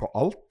forklaring på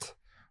alt.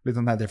 Litt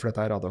sånn, nei, det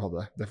fordi jeg ADHD,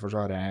 derfor så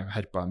har jeg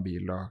herpet en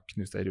bil og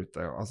knust en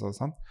rute, altså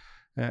sånn.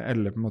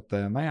 Eller på en måte,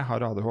 nei, jeg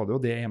har ADHD,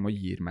 og det må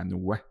gir meg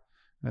noe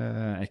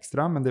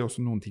ekstra, men det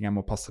også noen ting jeg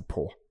må passe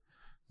på,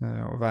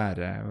 og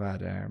være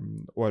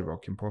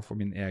årvåken på for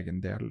min egen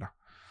del da.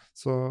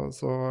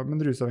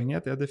 Men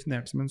rusavhengighet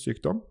definert som en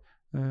sykdom,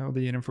 og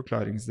det gir en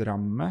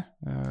forklaringsramme,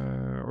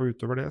 og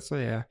utover det så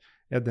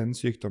den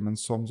sykdommen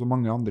som så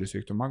mange andre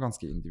sykdommer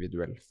ganske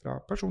individuell fra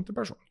person til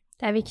person.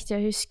 Det viktig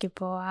å huske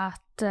på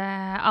at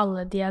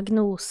alle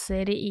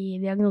diagnoser i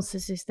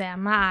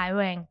diagnosesystemet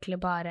jo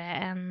egentlig bare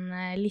en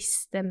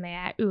liste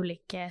med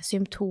ulike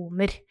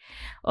symptomer.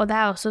 Og det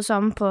også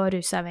sånn på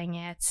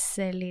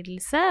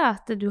rusavhengighetslidelse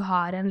at du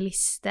har en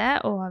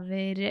liste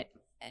over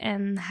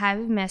en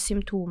haug med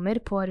symptomer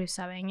på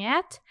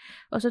rusavhengighet,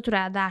 og så tror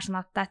jeg det sånn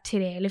at det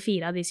 3 eller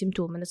 4 av de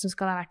symptomene som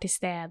skal ha vært til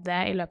stede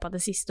i løpet av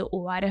det siste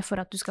året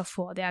for at du skal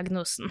få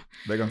diagnosen.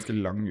 Det ganske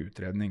lang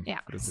utredning.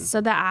 Ja,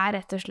 så det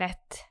rett og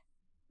slett,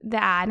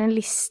 det en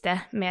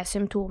liste med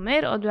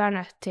symptomer, og du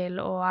nødt til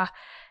å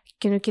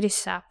kunne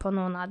krysse på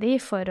noen av de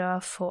for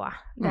å få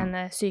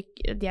denne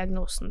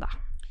diagnosen da.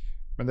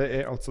 Men det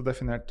altså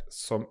definert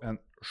som en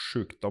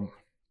sykdom.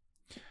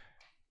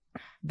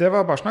 Det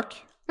var bare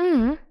snakk.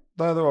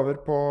 Da det over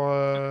på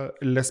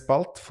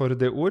lespalt for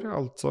det ord,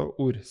 altså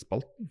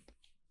ordspalten.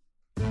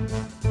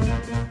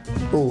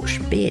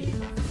 Ordspill.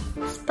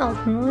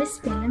 Spalten hvor vi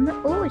spiller med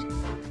ord.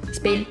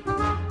 Spill.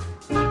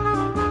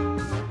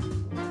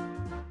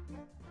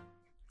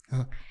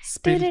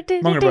 Spill.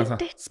 Mangler bare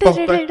sånn.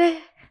 Spalte.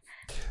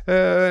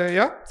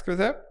 Ja, skal vi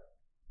se.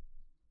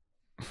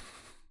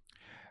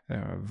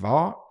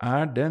 Hva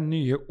det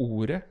nye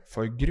ordet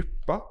for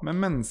gruppa med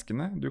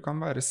menneskene du kan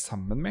være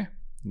sammen med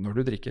når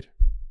du drikker?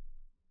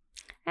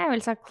 Jeg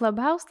vil sagt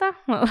Clubhouse, da.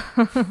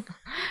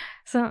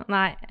 Så,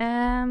 nei.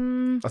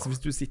 Altså,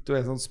 hvis du sitter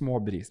og sånn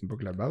småbrisen på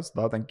Clubhouse,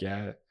 da tenker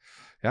jeg,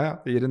 ja,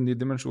 det gir en ny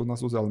dimensjon av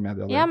sosiale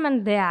medier. Ja,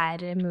 men det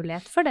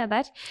mulighet for det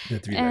der.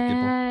 Det tviler jeg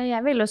ikke på.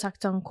 Jeg ville jo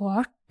sagt sånn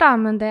kohort, da,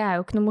 men det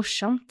jo ikke noe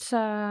morsomt,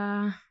 så...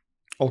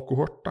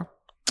 Alkohort, da.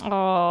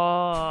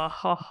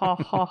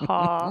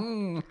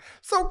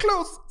 So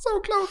close,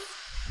 so close!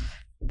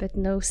 But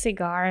no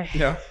cigar.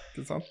 Ja,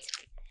 ikke sant?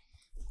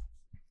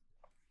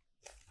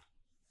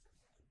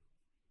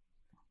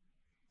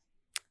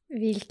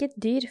 Hvilket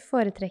dyr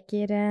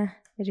foretrekker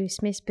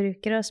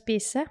rusmisbrukere å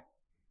spise?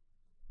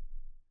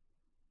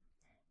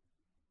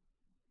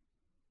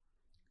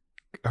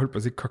 Jeg holdt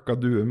på å si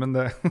kakadue, men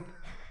det...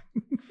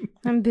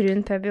 En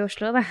brun pub i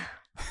Oslo, det.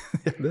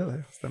 Ja,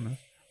 det stemmer.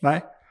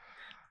 Nei.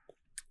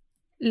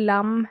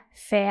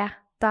 Lamfetamin.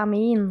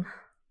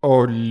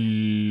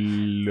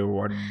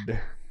 Lord.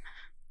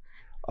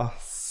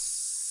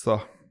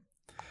 Altså.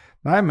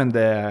 Nei, men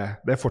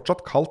det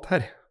fortsatt kaldt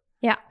her.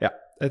 Ja. Ja.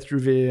 jeg tror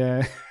vi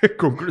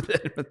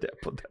konkluderer med det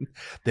på den.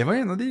 Det var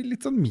en av de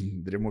litt sånn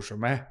mindre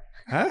morsomme.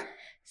 Hæ?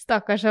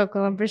 Stakkars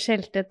Håkon, han blir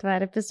skjeltet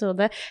hver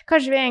episode.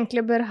 Kanskje vi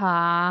egentlig bør ha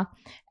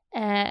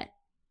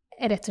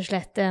rett og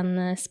slett en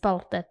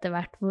spalte etter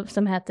hvert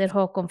som heter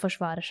Håkon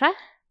forsvarer seg?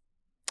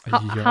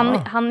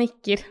 Han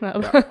nikker. Ja,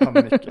 han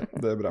nikker.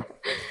 Det bra.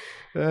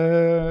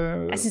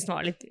 Jeg synes den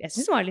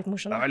var litt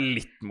morsom. Det var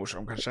litt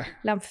morsom, kanskje.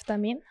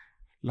 Lamfetamin.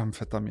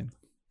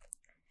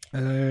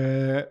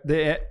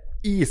 Det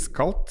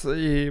iskaldt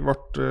i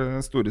vårt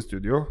store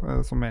studio,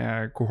 som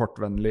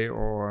kohortvennlig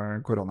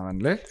og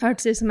koronavennlig.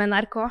 Hørtes ut som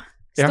NRK.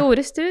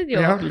 Store studio.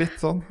 Ja, litt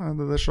sånn.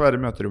 Det svære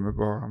møterommet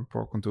på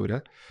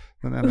kontoret.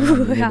 Den ene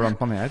blant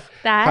paneler.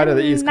 Her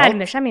det iskaldt.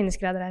 Nærmer seg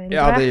minusgrader her inne.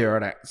 Ja, det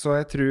gjør det. Så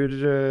jeg tror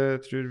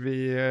vi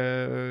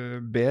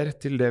ber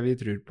til det vi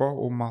tror på,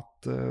 om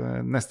at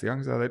neste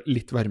gang så det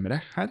litt varmere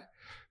her.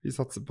 Vi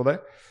satser på det.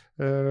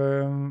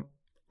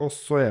 Og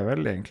så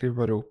vel egentlig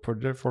bare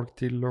oppfordre folk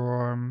til å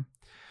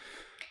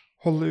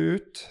holde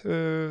ut.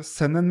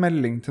 Send en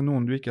melding til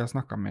noen du ikke har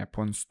snakket med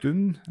på en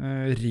stund.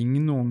 Ring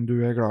noen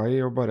du glad i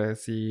og bare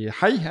si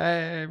hei,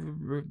 jeg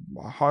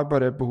har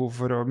bare behov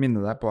for å minne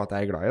deg på at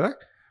jeg glad i deg.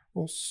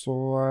 Og så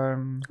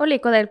Og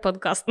lik og del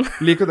podcasten.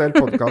 Lik og del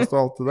podcast og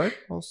alt det der.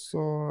 Og så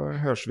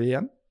høres vi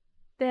igjen.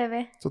 Det gjør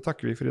vi. Så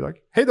takker vi for i dag.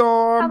 Hei da!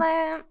 Ha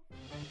det!